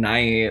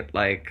tonight,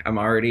 like, I'm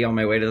already on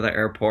my way to the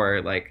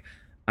airport, like,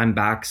 I'm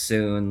back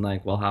soon,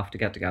 like, we'll have to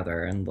get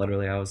together. And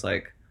literally I was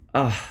like,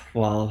 oh,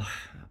 well,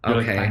 You're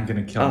like, okay. I'm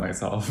gonna kill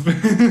myself.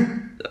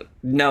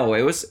 No,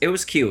 it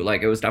was cute.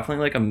 Like it was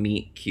definitely like a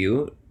meet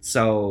cute.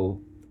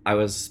 So I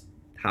was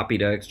happy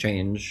to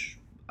exchange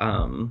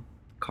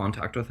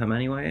contact with him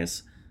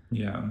anyways.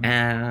 Yeah.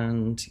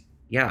 And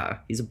yeah,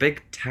 he's a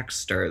big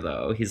texter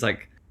though. He's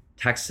like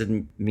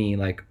texted me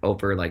like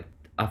over like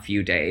a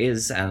few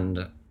days,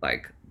 and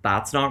like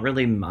that's not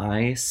really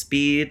my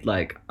speed.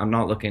 Like I'm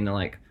not looking to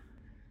like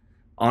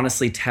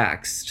honestly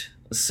text.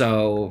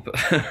 So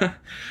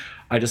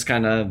I just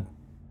kind of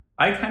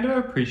I kind of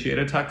appreciate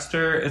a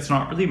texter. It's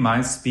not really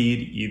my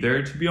speed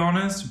either, to be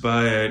honest,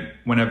 but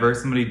whenever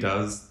somebody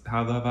does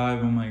have that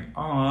vibe, I'm like,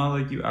 oh,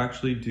 like you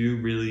actually do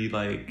really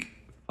like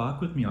fuck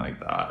with me like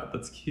that.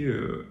 That's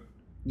cute.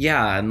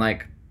 yeah, and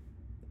like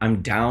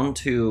I'm down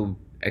to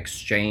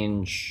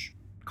exchange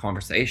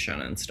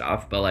conversation and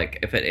stuff, but like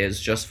if it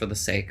is just for the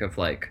sake of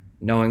like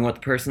knowing what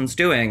the person's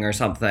doing or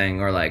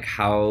something, or like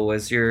how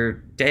is your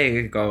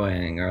day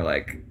going, or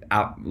like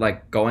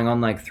going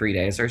on like 3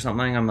 days or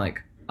something, I'm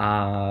like,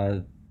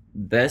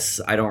 this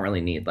I don't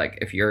really need. Like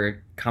if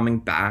you're coming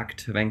back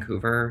to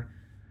Vancouver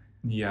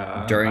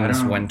Yeah, during I this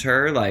don't.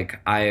 winter, like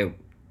I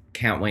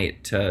can't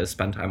wait to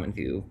spend time with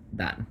you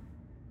then.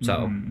 So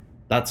Mhm.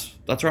 that's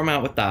where I'm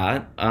at with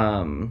that.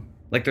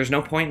 Like there's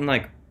no point in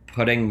like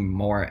putting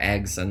more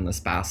eggs in this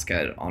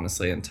basket,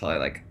 honestly, until I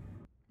like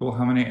Well,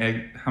 how many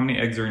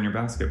eggs are in your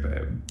basket,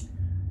 babe?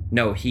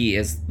 no, he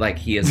is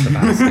the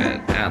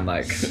basket and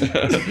like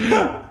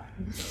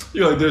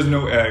You're like, there's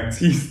no eggs.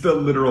 He's the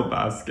literal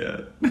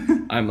basket.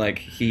 I'm like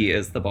he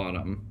is the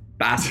bottom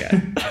basket.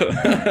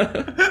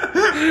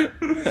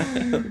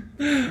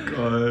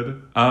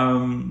 God. I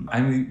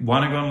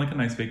want to go on like a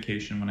nice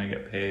vacation when I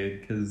get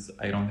paid because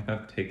I don't think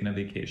I've taken a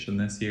vacation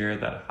this year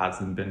that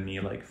hasn't been me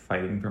like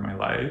fighting for my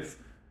life,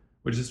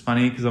 which is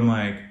funny because I'm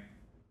like,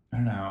 I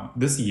don't know.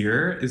 This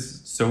year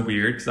is so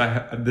weird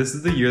because this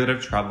is the year that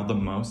I've traveled the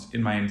most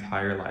in my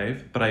entire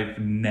life, but I've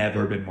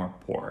never been more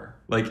poor,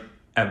 like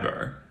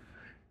ever.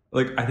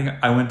 Like I think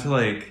I went to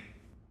like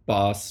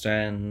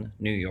Boston,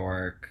 New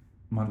York,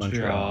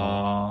 Montreal.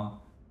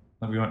 Montreal.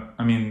 Like, we went.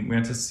 I mean, we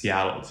went to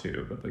Seattle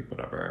too, but like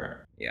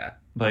whatever. Yeah.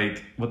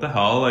 Like what the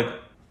hell? Like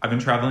I've been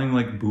traveling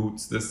like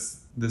boots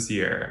this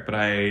year, but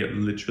I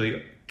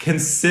literally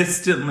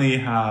consistently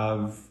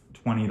have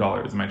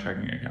 $20 in my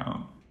checking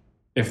account,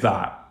 if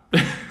that.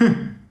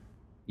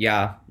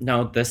 Yeah,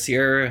 no, this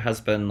year has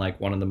been like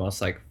one of the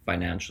most like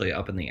financially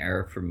up in the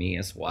air for me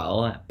as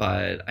well.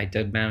 But I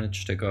did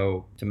manage to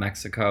go to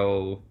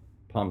Mexico,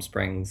 Palm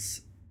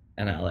Springs,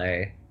 and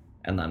LA,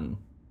 and then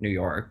New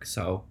York.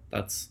 So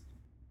that's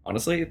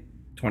honestly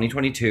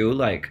 2022.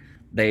 Like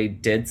they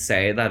did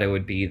say that it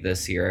would be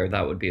this year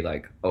that would be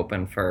like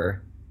open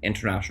for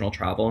international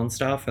travel and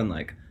stuff. And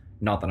like,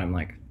 not that I'm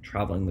like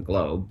traveling the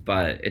globe,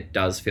 but it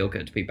does feel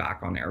good to be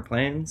back on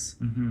airplanes.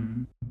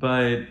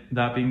 But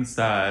that being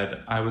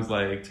said, I was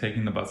like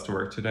taking the bus to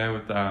work today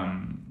with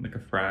like a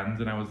friend,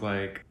 and I was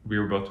like, we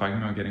were both talking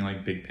about getting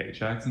like big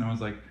paychecks, and I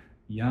was like,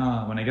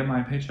 yeah, when I get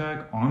my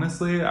paycheck,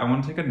 honestly, I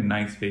want to take a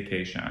nice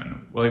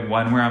vacation, like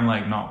one where I'm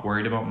like not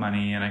worried about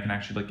money and I can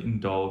actually like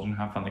indulge and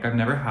have fun. Like I've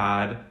never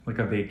had like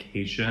a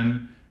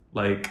vacation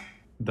like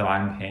that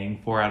I'm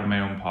paying for out of my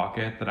own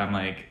pocket that I'm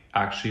like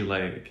actually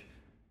like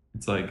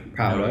it's like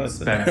Proud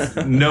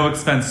of. no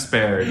expense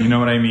spared. You know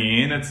what I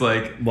mean? It's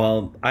like,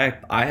 Well, I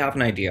have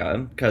an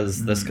idea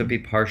because this could mm, be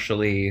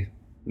partially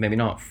maybe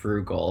not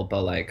frugal,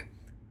 but like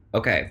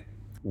okay,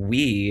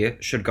 we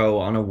should go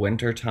on a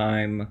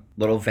wintertime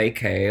little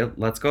vacay.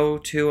 Let's go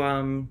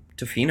to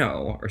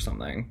Fino or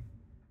something.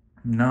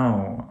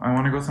 no, I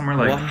want to go somewhere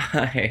like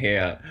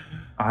Why?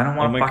 I don't Oh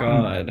want my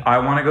fucking. god. I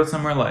want to go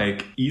somewhere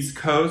like East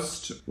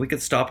Coast. We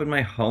could stop in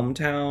my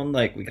hometown,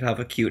 like we could have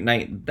a cute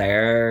night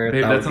there.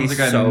 Babe, That that would be sounds like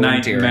a so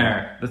endearing.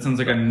 nightmare. That sounds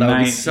like a That would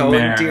be so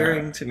nightmare.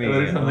 endearing to me.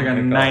 That sounds Oh like a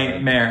my god.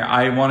 nightmare.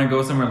 I want to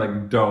go somewhere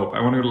like dope.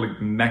 I want to go to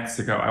like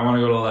Mexico. I want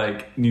to go to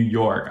like New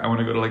York. I want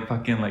to go to like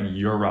fucking like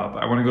Europe.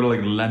 I want to go to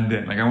like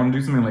London. Like I want to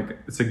do something like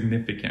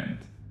significant.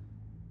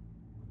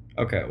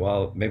 Okay,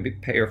 well, maybe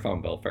pay your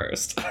phone bill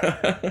first.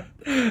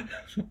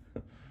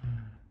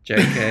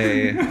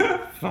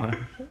 JK,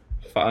 fine,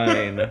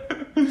 fine,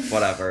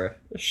 whatever.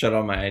 Shit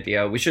on my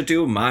idea. We should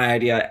do my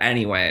idea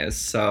anyways,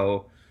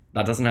 so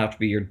that doesn't have to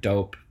be your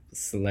dope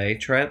sleigh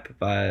trip,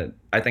 but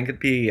I think it'd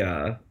be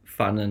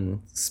fun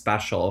and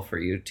special for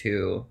you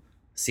to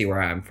see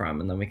where I'm from,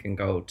 and then we can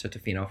go to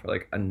Tofino for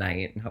like a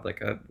night and have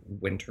like a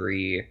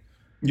wintry,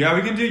 Yeah,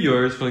 we can do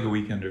yours for like a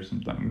weekend or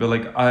something. But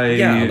like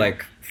yeah, I,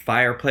 like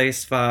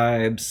fireplace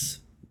vibes.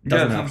 yeah,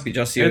 Doesn't it have to sounds. be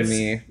just you and It's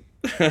me.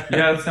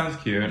 Yeah, it sounds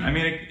cute. I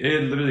mean,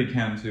 it literally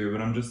can too,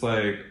 but I'm just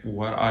like,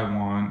 what I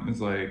want is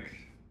like,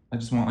 I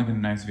just want like a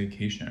nice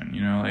vacation,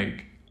 you know?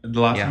 Like, the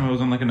last time Yeah, I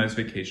was on like a nice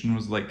vacation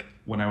was like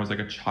when I was like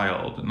a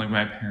child and like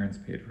my parents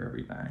paid for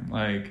everything.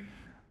 Like,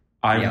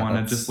 I yeah, want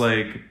to just that's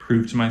like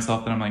prove to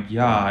myself that I'm like,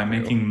 yeah, fun I'm for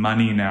you. making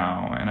money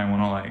now and I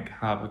want to like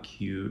have a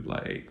cute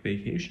like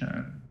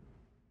vacation.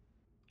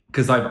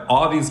 Because I've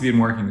obviously been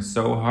working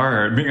so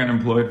hard, being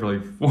unemployed for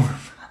like 4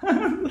 months.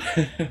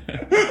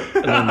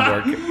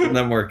 And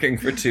then working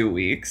for 2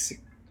 weeks.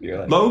 You're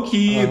like, Low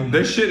key,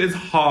 this shit is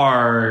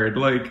hard.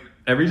 Like,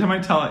 anytime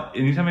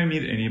I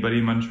meet anybody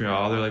in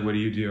Montreal, they're like, what do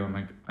you do? I'm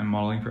like, I'm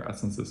modeling for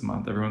Essence this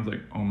month. Everyone's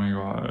like, oh my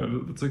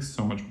God, that's like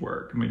so much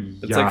work. I'm like,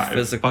 it's yeah, like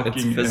physical.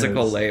 It's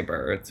physical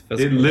labor. It's It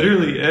physical.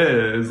 literally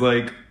labor. is.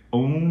 Like,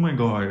 oh my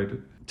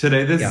God.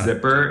 Today, this Yeah.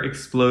 zipper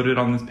exploded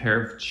on this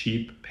pair of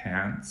cheap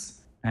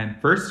pants. And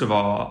first of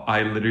all,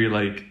 I literally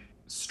like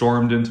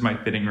stormed into my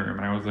fitting room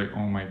and I was like,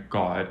 oh my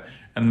God.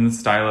 And then the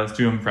stylist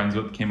who I'm friends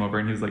with came over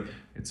and he's like,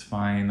 it's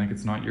fine. Like,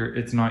 it's not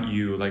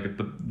you. Like,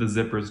 the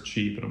zipper's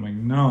cheap. And I'm like,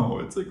 no,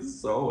 it's like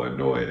so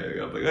annoying.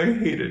 I'm like, I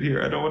hate it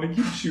here. I don't want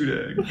to keep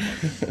shooting.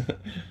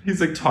 He's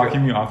like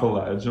talking me off a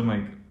ledge. I'm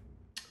like,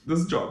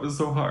 this job is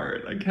so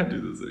hard. I can't do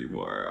this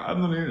anymore.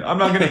 I'm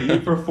not gonna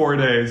eat for 4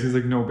 days. He's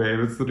like, no, babe,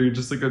 it's literally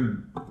just like a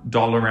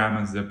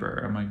Dollarama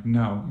zipper. I'm like,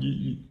 no,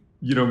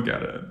 you don't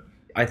get it.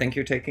 I think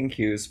you're taking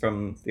cues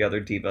from the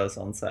other divas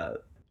on set.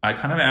 I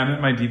kind of am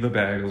in my diva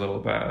bag a little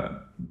bit.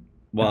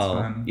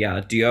 Well, yeah.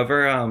 Do you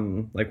ever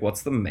like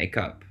what's the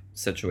makeup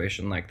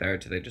situation like there?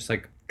 Do they just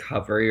like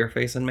cover your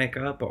face in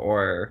makeup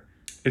or?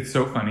 It's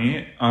so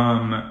funny.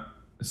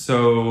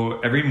 So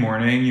every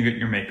morning you get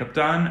your makeup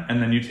done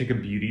and then you take a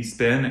beauty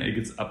spin, it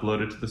gets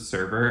uploaded to the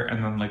server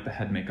and then like the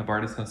head makeup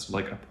artist has to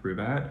like approve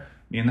it.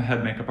 Me and the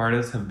head makeup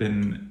artist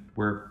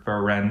we're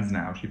friends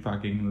now. She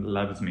fucking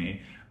loves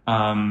me.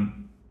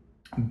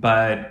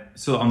 But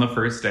so on the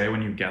first day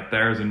when you get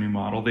there as a new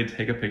model, they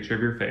take a picture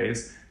of your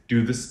face,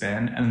 do the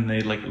spin, and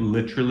they like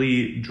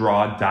literally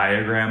draw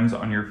diagrams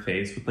on your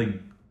face with like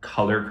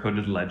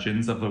color-coded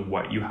legends of like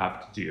what you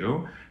have to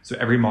do. So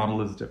every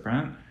model is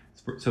different.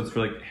 So it's for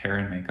like hair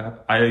and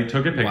makeup. I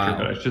took a picture Wow. of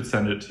it. I should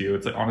send it to you.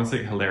 It's like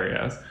honestly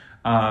hilarious.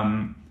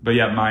 But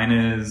yeah, mine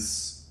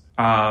is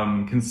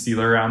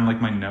concealer around like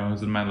my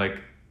nose and my like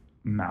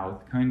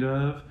mouth kind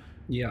of.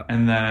 Yeah.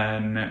 And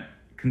then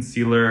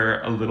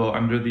concealer a little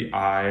under the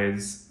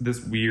eyes.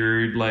 This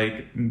weird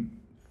like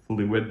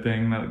fluid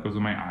thing that goes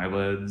on my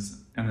eyelids.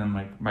 And then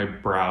like my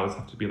brows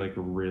have to be like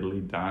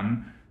really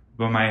done.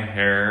 But my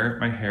hair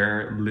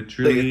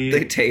literally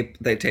They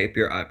tape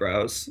your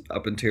eyebrows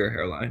up into your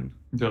hairline.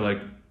 they're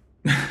like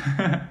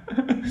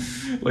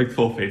like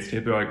full face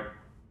tape. They're like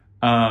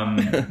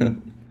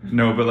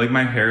no, but like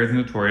my hair is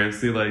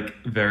notoriously like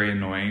very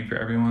annoying for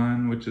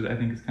everyone, which is I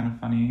think is kind of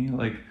funny.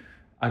 Like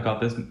I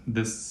got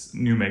this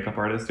new makeup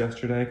artist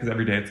yesterday because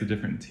every day it's a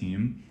different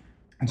team,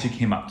 and she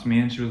came up to me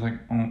and she was like,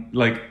 oh,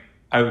 like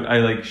I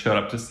like showed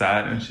up to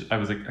set and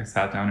I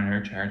sat down in her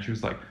chair and she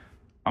was like,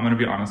 I'm gonna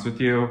be honest with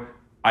you.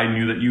 I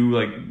knew that you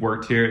like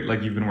worked here,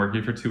 like you've been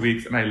working for 2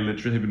 weeks, and I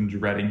literally have been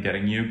dreading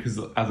getting you because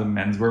as a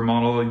menswear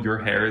model, your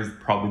hair is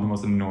probably the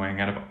most annoying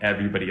out of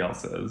everybody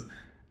else's.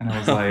 And I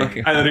was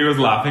like, I literally was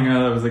laughing and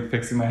I was like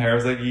fixing my hair. I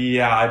was like,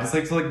 yeah, I just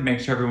like to like make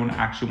sure everyone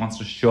actually wants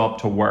to show up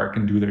to work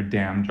and do their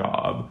damn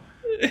job.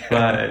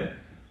 But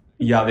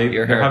yeah,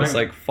 your hair just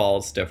like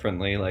falls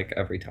differently like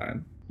every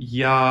time.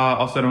 Yeah,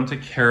 also I don't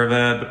take care of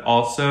it, but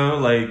also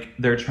like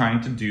they're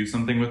trying to do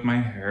something with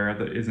my hair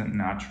that isn't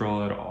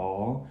natural at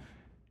all.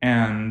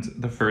 And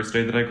the first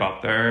day that I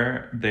got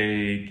there,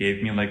 they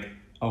gave me like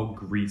a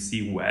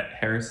greasy wet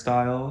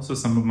hairstyle. So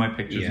some of my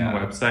pictures on the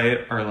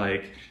website are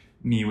like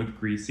me with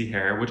greasy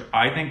hair, which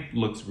I think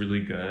looks really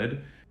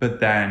good. But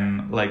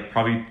then like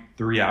probably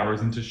 3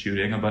 hours into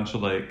shooting, a bunch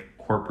of like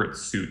corporate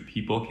suit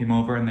people came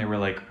over and they were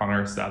like on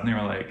our set and they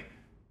were like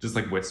just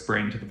like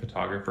whispering to the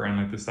photographer and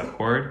like the set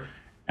board.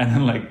 And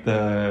then like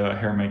the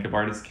hair and makeup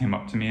artist came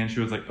up to me and she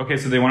was like, okay,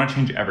 so they want to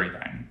change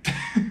everything.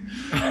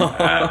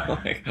 Oh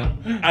my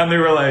God. And they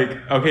were like,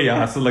 okay,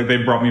 yeah. So like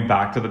they brought me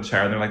back to the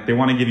chair. They're like, they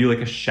want to give you like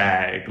a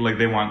shag. Like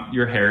they want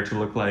your hair to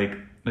look like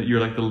that you're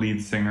like the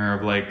lead singer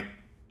of like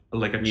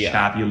a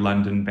shabby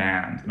London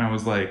band. And I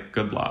was like,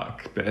 good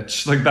luck,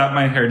 bitch. Like that,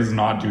 my hair does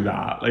not do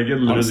that. Like it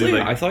literally Honestly,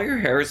 like I thought your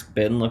hair's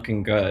been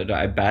looking good.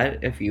 I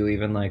bet if you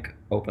even like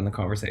open the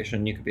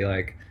conversation, you could be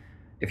like,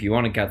 if you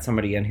want to get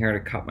somebody in here to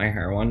cut my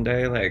hair one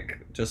day, like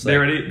just like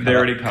they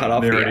already cut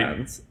off the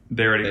ends.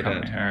 They already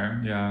cut my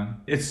hair. Yeah.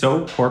 It's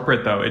so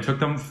corporate though. It took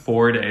them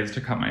 4 days to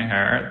cut my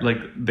hair. Like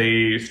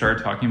they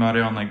started talking about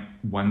it on like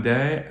one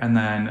day and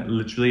then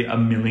literally a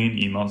million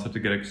emails had to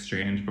get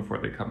exchanged before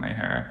they cut my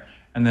hair.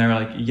 And they're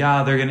like,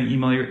 yeah, they're going to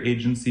email your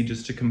agency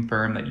just to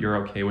confirm that you're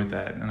okay with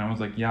it. And I was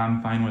like, yeah,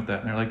 I'm fine with it.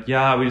 And they're like,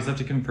 yeah, we just have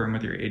to confirm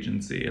with your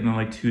agency. And then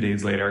like 2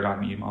 days later, I got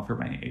an email from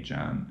my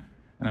agent.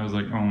 And I was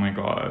like, oh my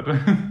God.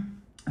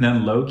 And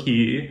then low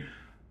key,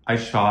 I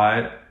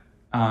shot,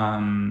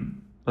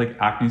 like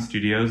Acne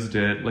Studios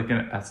did like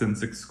an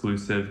Essence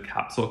exclusive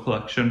capsule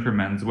collection for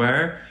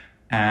menswear.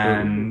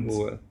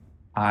 And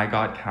I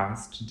got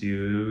cast to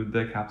do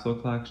the capsule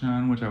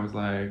collection, which I was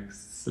like,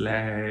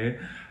 slay.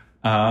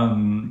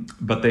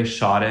 But they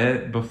shot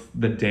it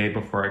the day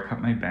before I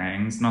cut my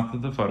bangs. Not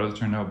that the photos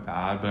turned out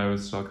bad, but I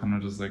was still kind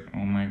of just like,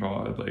 oh my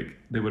God, like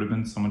they would have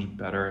been so much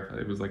better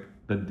if it was like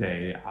the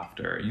day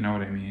after. You know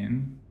what I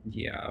mean?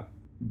 Yeah.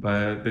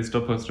 But they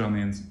still posted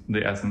on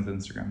the Essence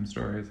Instagram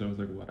story, so I was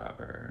like,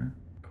 whatever.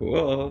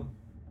 Cool.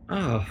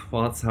 Oh,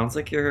 well, it sounds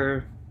like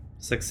you're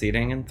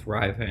succeeding and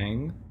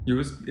thriving.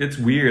 It's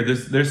weird.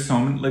 There's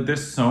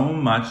so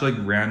much like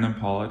random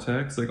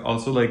politics. Like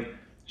also like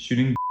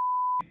shooting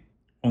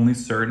only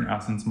certain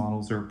essence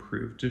models are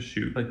approved to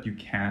shoot. Like you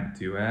can't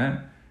do it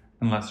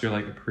unless you're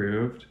like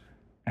approved.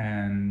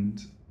 And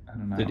I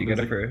don't know. Did you get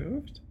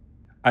approved?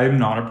 I'm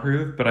not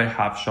approved, but I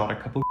have shot a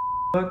couple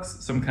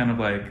looks. So I'm kind of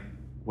like,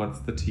 what's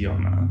the tea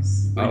on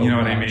this? Like, Oh, you know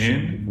what I gosh.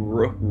 mean?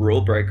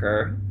 Rule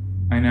breaker.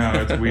 I know,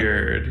 it's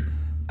weird.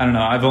 I don't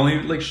know. I've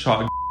only like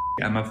shot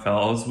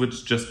MFLs,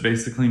 which just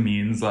basically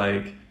means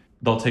like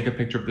they'll take a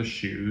picture of the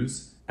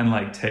shoes and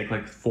like take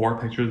like 4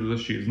 pictures of the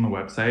shoes on the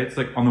website. It's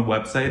like on the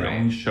website it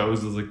only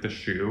shows as like the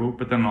shoe,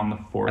 but then on the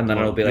fourth and then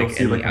it'll be like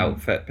in like the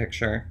outfit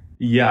picture.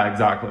 Yeah,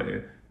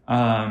 exactly.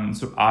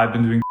 So I've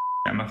been doing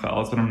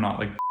MFLs, but I'm not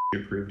like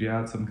approved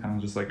yet, so I'm kind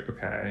of just like,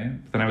 okay.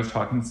 But then I was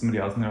talking to somebody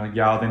else and they're like,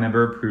 yeah, they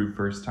never approve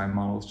first time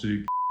models to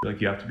do like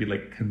you have to be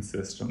like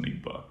consistently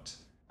booked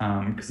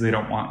because they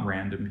don't want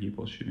random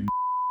people shooting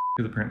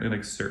because apparently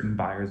like certain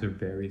buyers are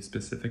very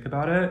specific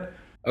about it.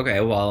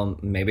 Okay, well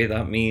maybe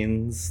that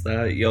means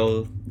that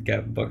you'll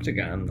get booked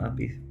again. That'd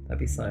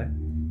be sick.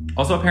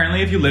 Also,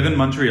 apparently, if you live in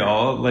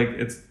Montreal, like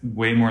it's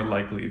way more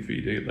likely for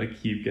you to like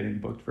keep getting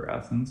booked for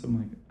Essence. I'm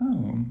like,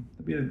 oh,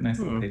 that'd be a nice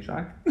little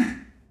paycheck.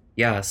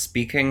 Yeah,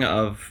 speaking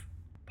of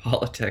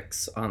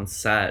politics on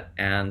set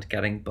and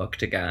getting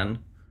booked again,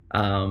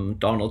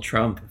 Donald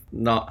Trump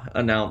not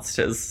announced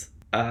his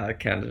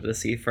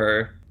candidacy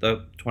for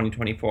the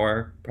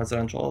 2024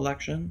 presidential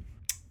election.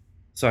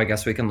 So I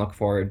guess we can look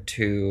forward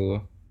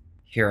to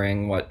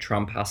hearing what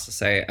Trump has to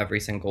say every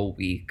single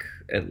week,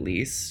 at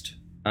least,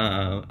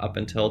 up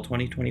until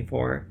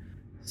 2024.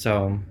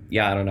 So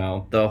yeah, I don't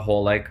know. The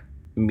whole like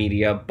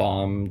media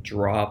bomb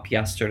drop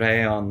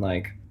yesterday on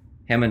like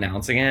him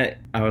announcing it,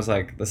 I was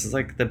like, this is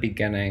like the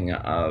beginning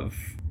of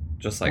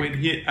just like... Wait,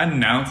 he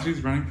announced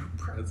he's running for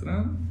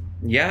president?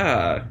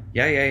 Yeah.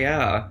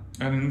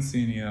 I didn't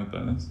see any of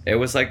this. It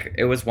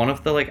was one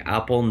of the like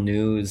Apple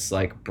News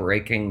like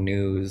breaking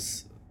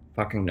news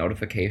fucking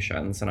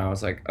notifications, and I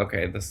was like,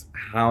 okay,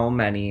 how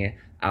many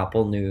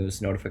Apple News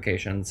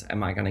notifications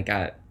am I gonna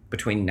get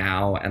between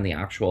now and the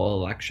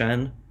actual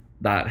election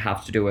that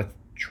have to do with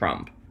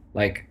Trump?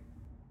 Like,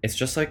 it's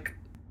just like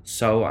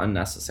so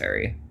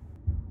unnecessary.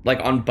 Like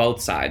on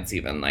both sides,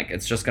 even like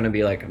it's just gonna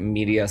be like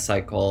media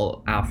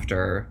cycle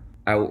after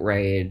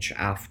outrage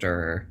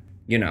after,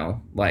 you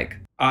know, like...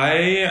 I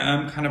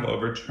am kind of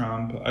over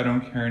Trump. I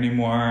don't care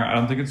anymore. I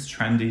don't think it's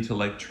trendy to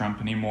like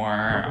Trump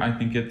anymore. I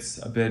think it's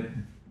a bit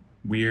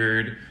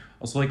weird.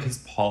 Also, like his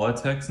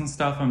politics and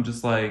stuff, I'm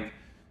just like,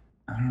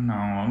 I don't know.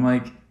 I'm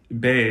like,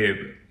 babe.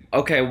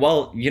 Okay,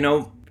 well, you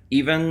know,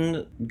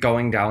 even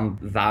going down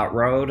that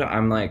road,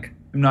 I'm like...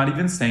 I'm not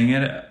even saying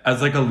it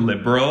as like a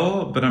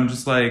liberal, but I'm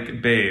just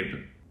like, babe,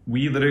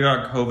 we literally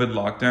got COVID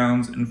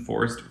lockdowns,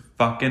 enforced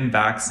fucking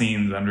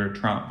vaccines under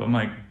Trump. I'm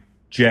like,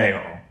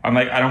 jail. I'm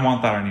like, I don't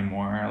want that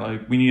anymore.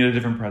 Like, we need a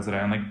different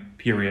president. Like,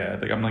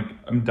 period. Like,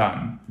 I'm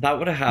done. That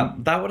would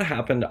have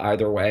happened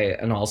either way.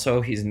 And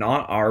also, he's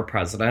not our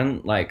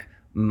president. Like,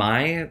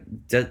 my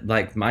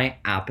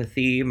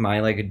apathy, my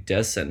like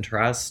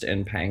disinterest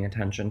in paying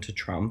attention to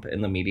Trump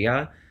in the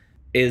media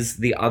is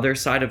the other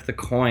side of the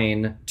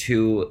coin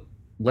to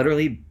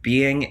literally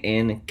being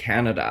in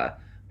Canada.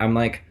 I'm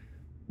like,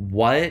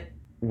 what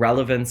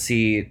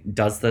relevancy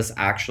does this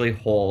actually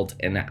hold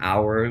in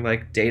our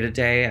like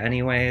day-to-day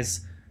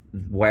anyways,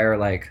 where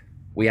like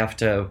we have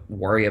to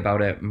worry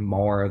about it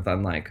more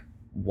than like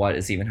what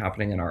is even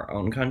happening in our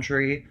own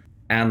country?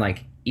 And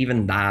like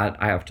even that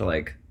I have to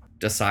like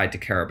decide to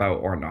care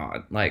about or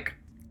not. Like,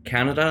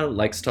 Canada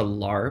likes to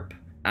LARP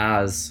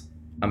as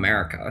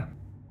America.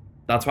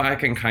 That's why I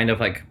can kind of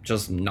like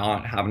just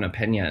not have an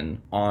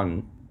opinion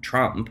on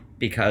Trump,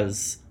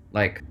 because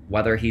like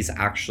whether he's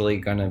actually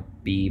gonna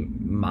be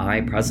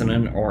my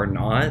president or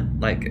not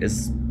like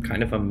is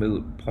kind of a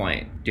moot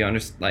point. Do you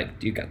understand? Like,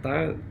 do you get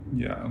that?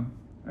 Yeah,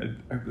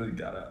 I really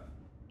get it.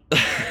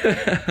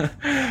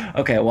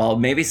 Okay, well,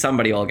 maybe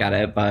somebody will get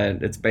it,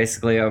 but it's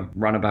basically a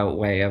runabout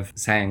way of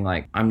saying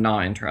like, I'm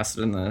not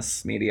interested in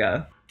this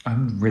media.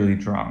 I'm really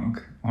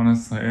drunk,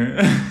 honestly.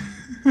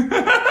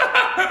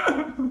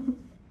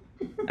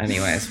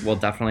 Anyways, we'll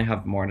definitely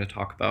have more to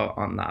talk about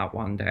on that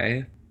one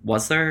day.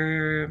 Was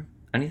there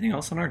anything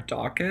else on our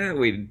docket?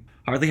 We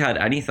hardly had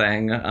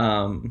anything.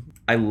 I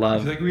feel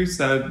like we've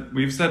said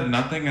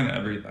nothing and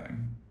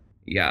everything.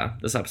 Yeah,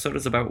 this episode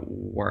is about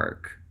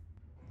work.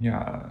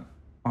 Yeah,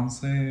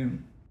 honestly,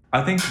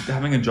 I think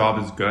having a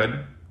job is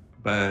good,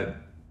 but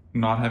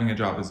not having a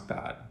job is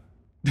bad.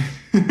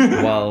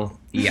 Well,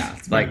 yeah,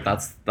 like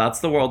that's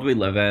the world we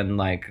live in.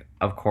 Like,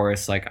 of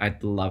course, like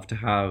I'd love to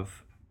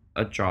have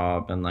a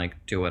job and like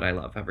do what I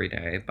love every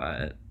day,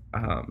 but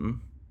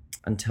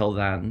until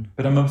then.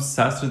 But I'm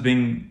obsessed with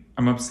being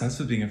a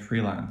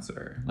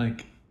freelancer.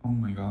 Like, oh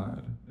my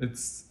god, I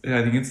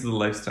think it's the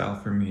lifestyle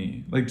for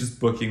me. Like just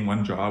booking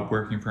one job,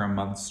 working for a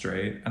month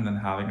straight, and then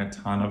having a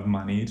ton of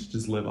money to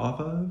just live off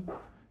of.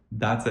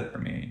 That's it for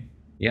me.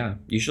 Yeah,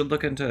 you should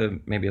look into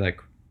maybe like,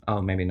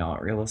 oh, maybe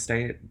not real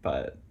estate,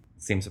 but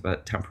seems a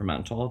bit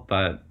temperamental,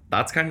 but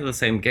that's kind of the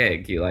same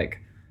gig. You like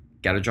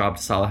get a job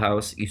to sell a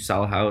house, you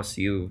sell a house,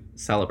 you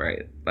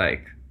celebrate.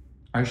 Like,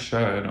 I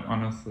should,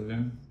 honestly.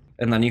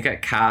 and then you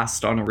get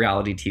cast on a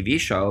reality TV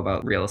show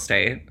about real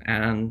estate,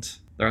 and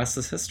the rest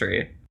is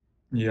history.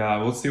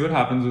 Yeah, we'll see what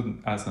happens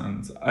with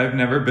Essence. I've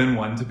never been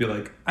one to be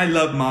like, I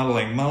love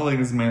modeling. Modeling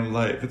is my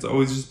life. It's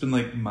always just been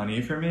like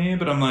money for me.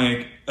 But I'm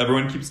like,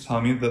 everyone keeps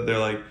telling me that they're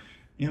like,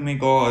 oh my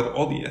God,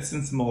 all the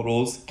Essence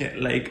models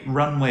get like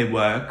runway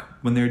work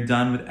when they're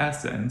done with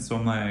Essence. So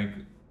I'm like,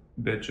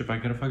 bitch, if I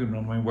get a fucking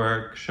runway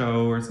work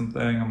show or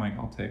something, I'm like,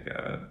 I'll take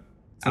it.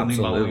 Suddenly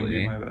modeling would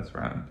be my best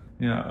friend.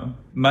 Yeah.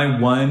 My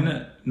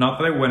one, not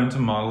that I went into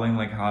modeling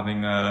like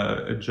having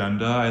a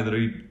agenda, I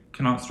literally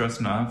cannot stress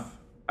enough.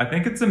 I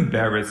think it's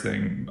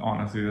embarrassing,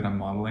 honestly, that I'm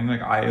modeling.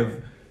 Like, I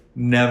have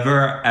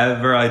never,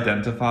 ever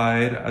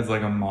identified as,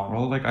 like, a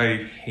model. Like,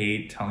 I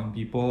hate telling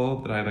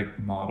people that I, like,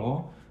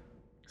 model.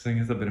 Because I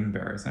think it's a bit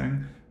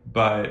embarrassing.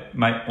 But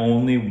my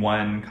only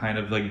one kind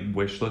of, like,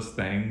 wish list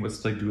thing was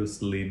to, like, do a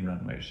Celine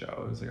runway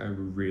show. I was like, I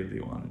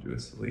really want to do a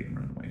Celine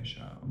runway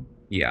show.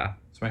 Yeah.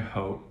 So I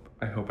hope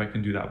I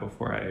can do that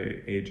before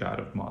I age out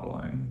of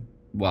modeling.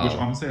 Well, which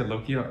honestly,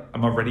 low-key,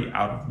 I'm already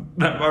out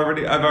of. I've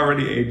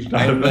already aged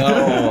out of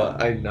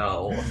it. I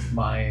know.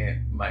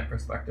 My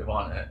perspective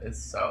on it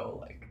is so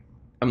like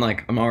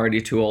I'm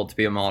already too old to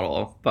be a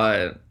model,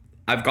 but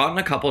I've gotten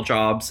a couple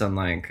jobs and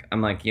like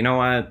I'm like, you know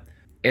what?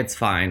 It's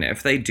fine.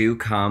 If they do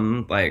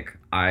come, like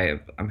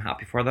I'm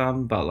happy for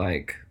them, but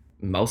like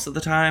most of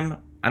the time,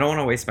 I don't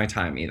want to waste my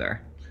time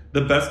either.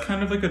 The best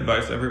kind of like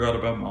advice I ever got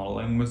about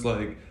modeling was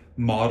like,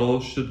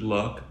 models should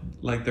look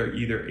like they're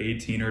either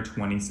 18 or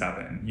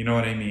 27. You know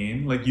what I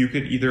mean? Like you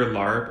could either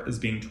LARP as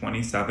being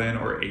 27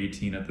 or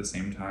 18 at the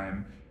same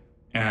time.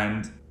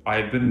 And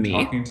I've been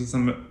talking to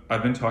some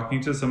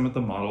of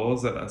the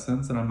models at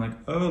Essence, and I'm like,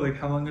 oh, like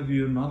how long have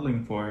you been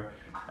modeling for?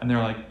 And they're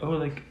like, oh,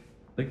 like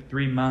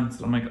 3 months.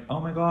 And I'm like,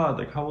 oh my God,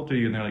 like how old are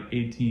you? And they're like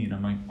 18.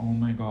 I'm like, oh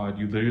my God,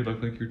 you literally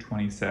look like you're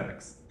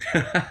 26.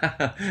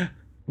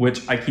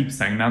 Which I keep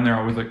saying that, and they're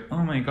always like,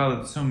 oh my God,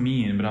 that's so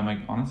mean. But I'm like,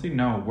 honestly,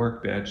 no,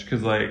 work, bitch.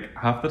 Because, like,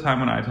 half the time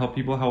when I tell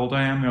people how old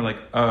I am, they're like,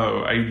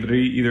 oh, I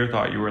literally either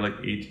thought you were, like,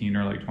 18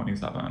 or, like,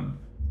 27.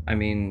 I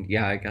mean,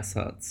 yeah, I guess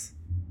that's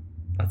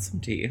some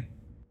tea.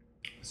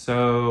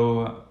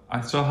 So,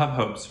 I still have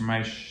hopes for my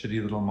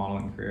shitty little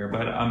modeling career.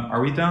 But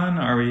are we done?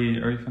 Are we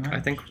finished?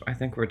 I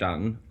think we're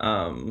done.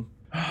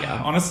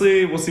 Yeah.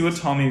 Honestly, we'll see what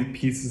Tommy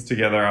pieces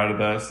together out of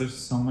this. There's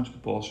so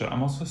much bullshit.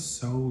 I'm also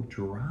so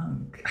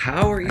drunk.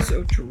 How are you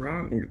so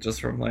drunk?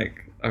 Just from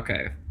like,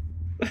 okay.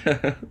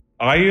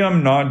 I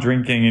am not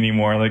drinking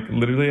anymore. Like,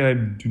 literally, I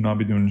do not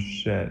be doing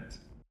shit.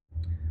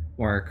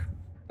 Work.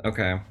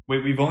 Okay.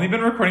 Wait, we've only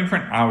been recording for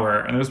an hour,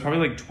 and there's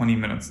probably like 20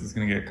 minutes that's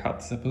gonna get cut.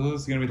 This episode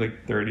is gonna be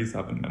like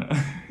 37 minutes.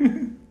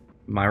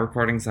 My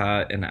recording's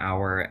at an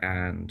hour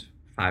and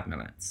 5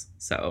 minutes.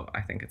 So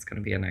I think it's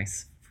gonna be a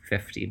nice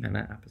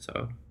 50-minute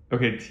episode.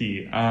 Okay,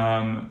 T.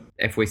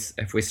 If we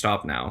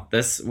stop now,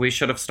 we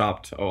should have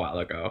stopped a while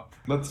ago.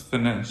 Let's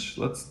finish.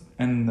 Let's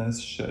end this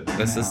shit.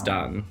 This is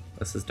done.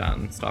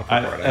 Stop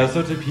recording. I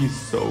also have to pee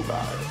so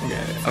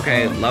bad.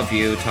 Okay. Love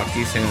you. Talk to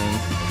you soon.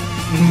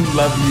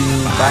 Love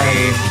you.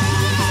 Bye.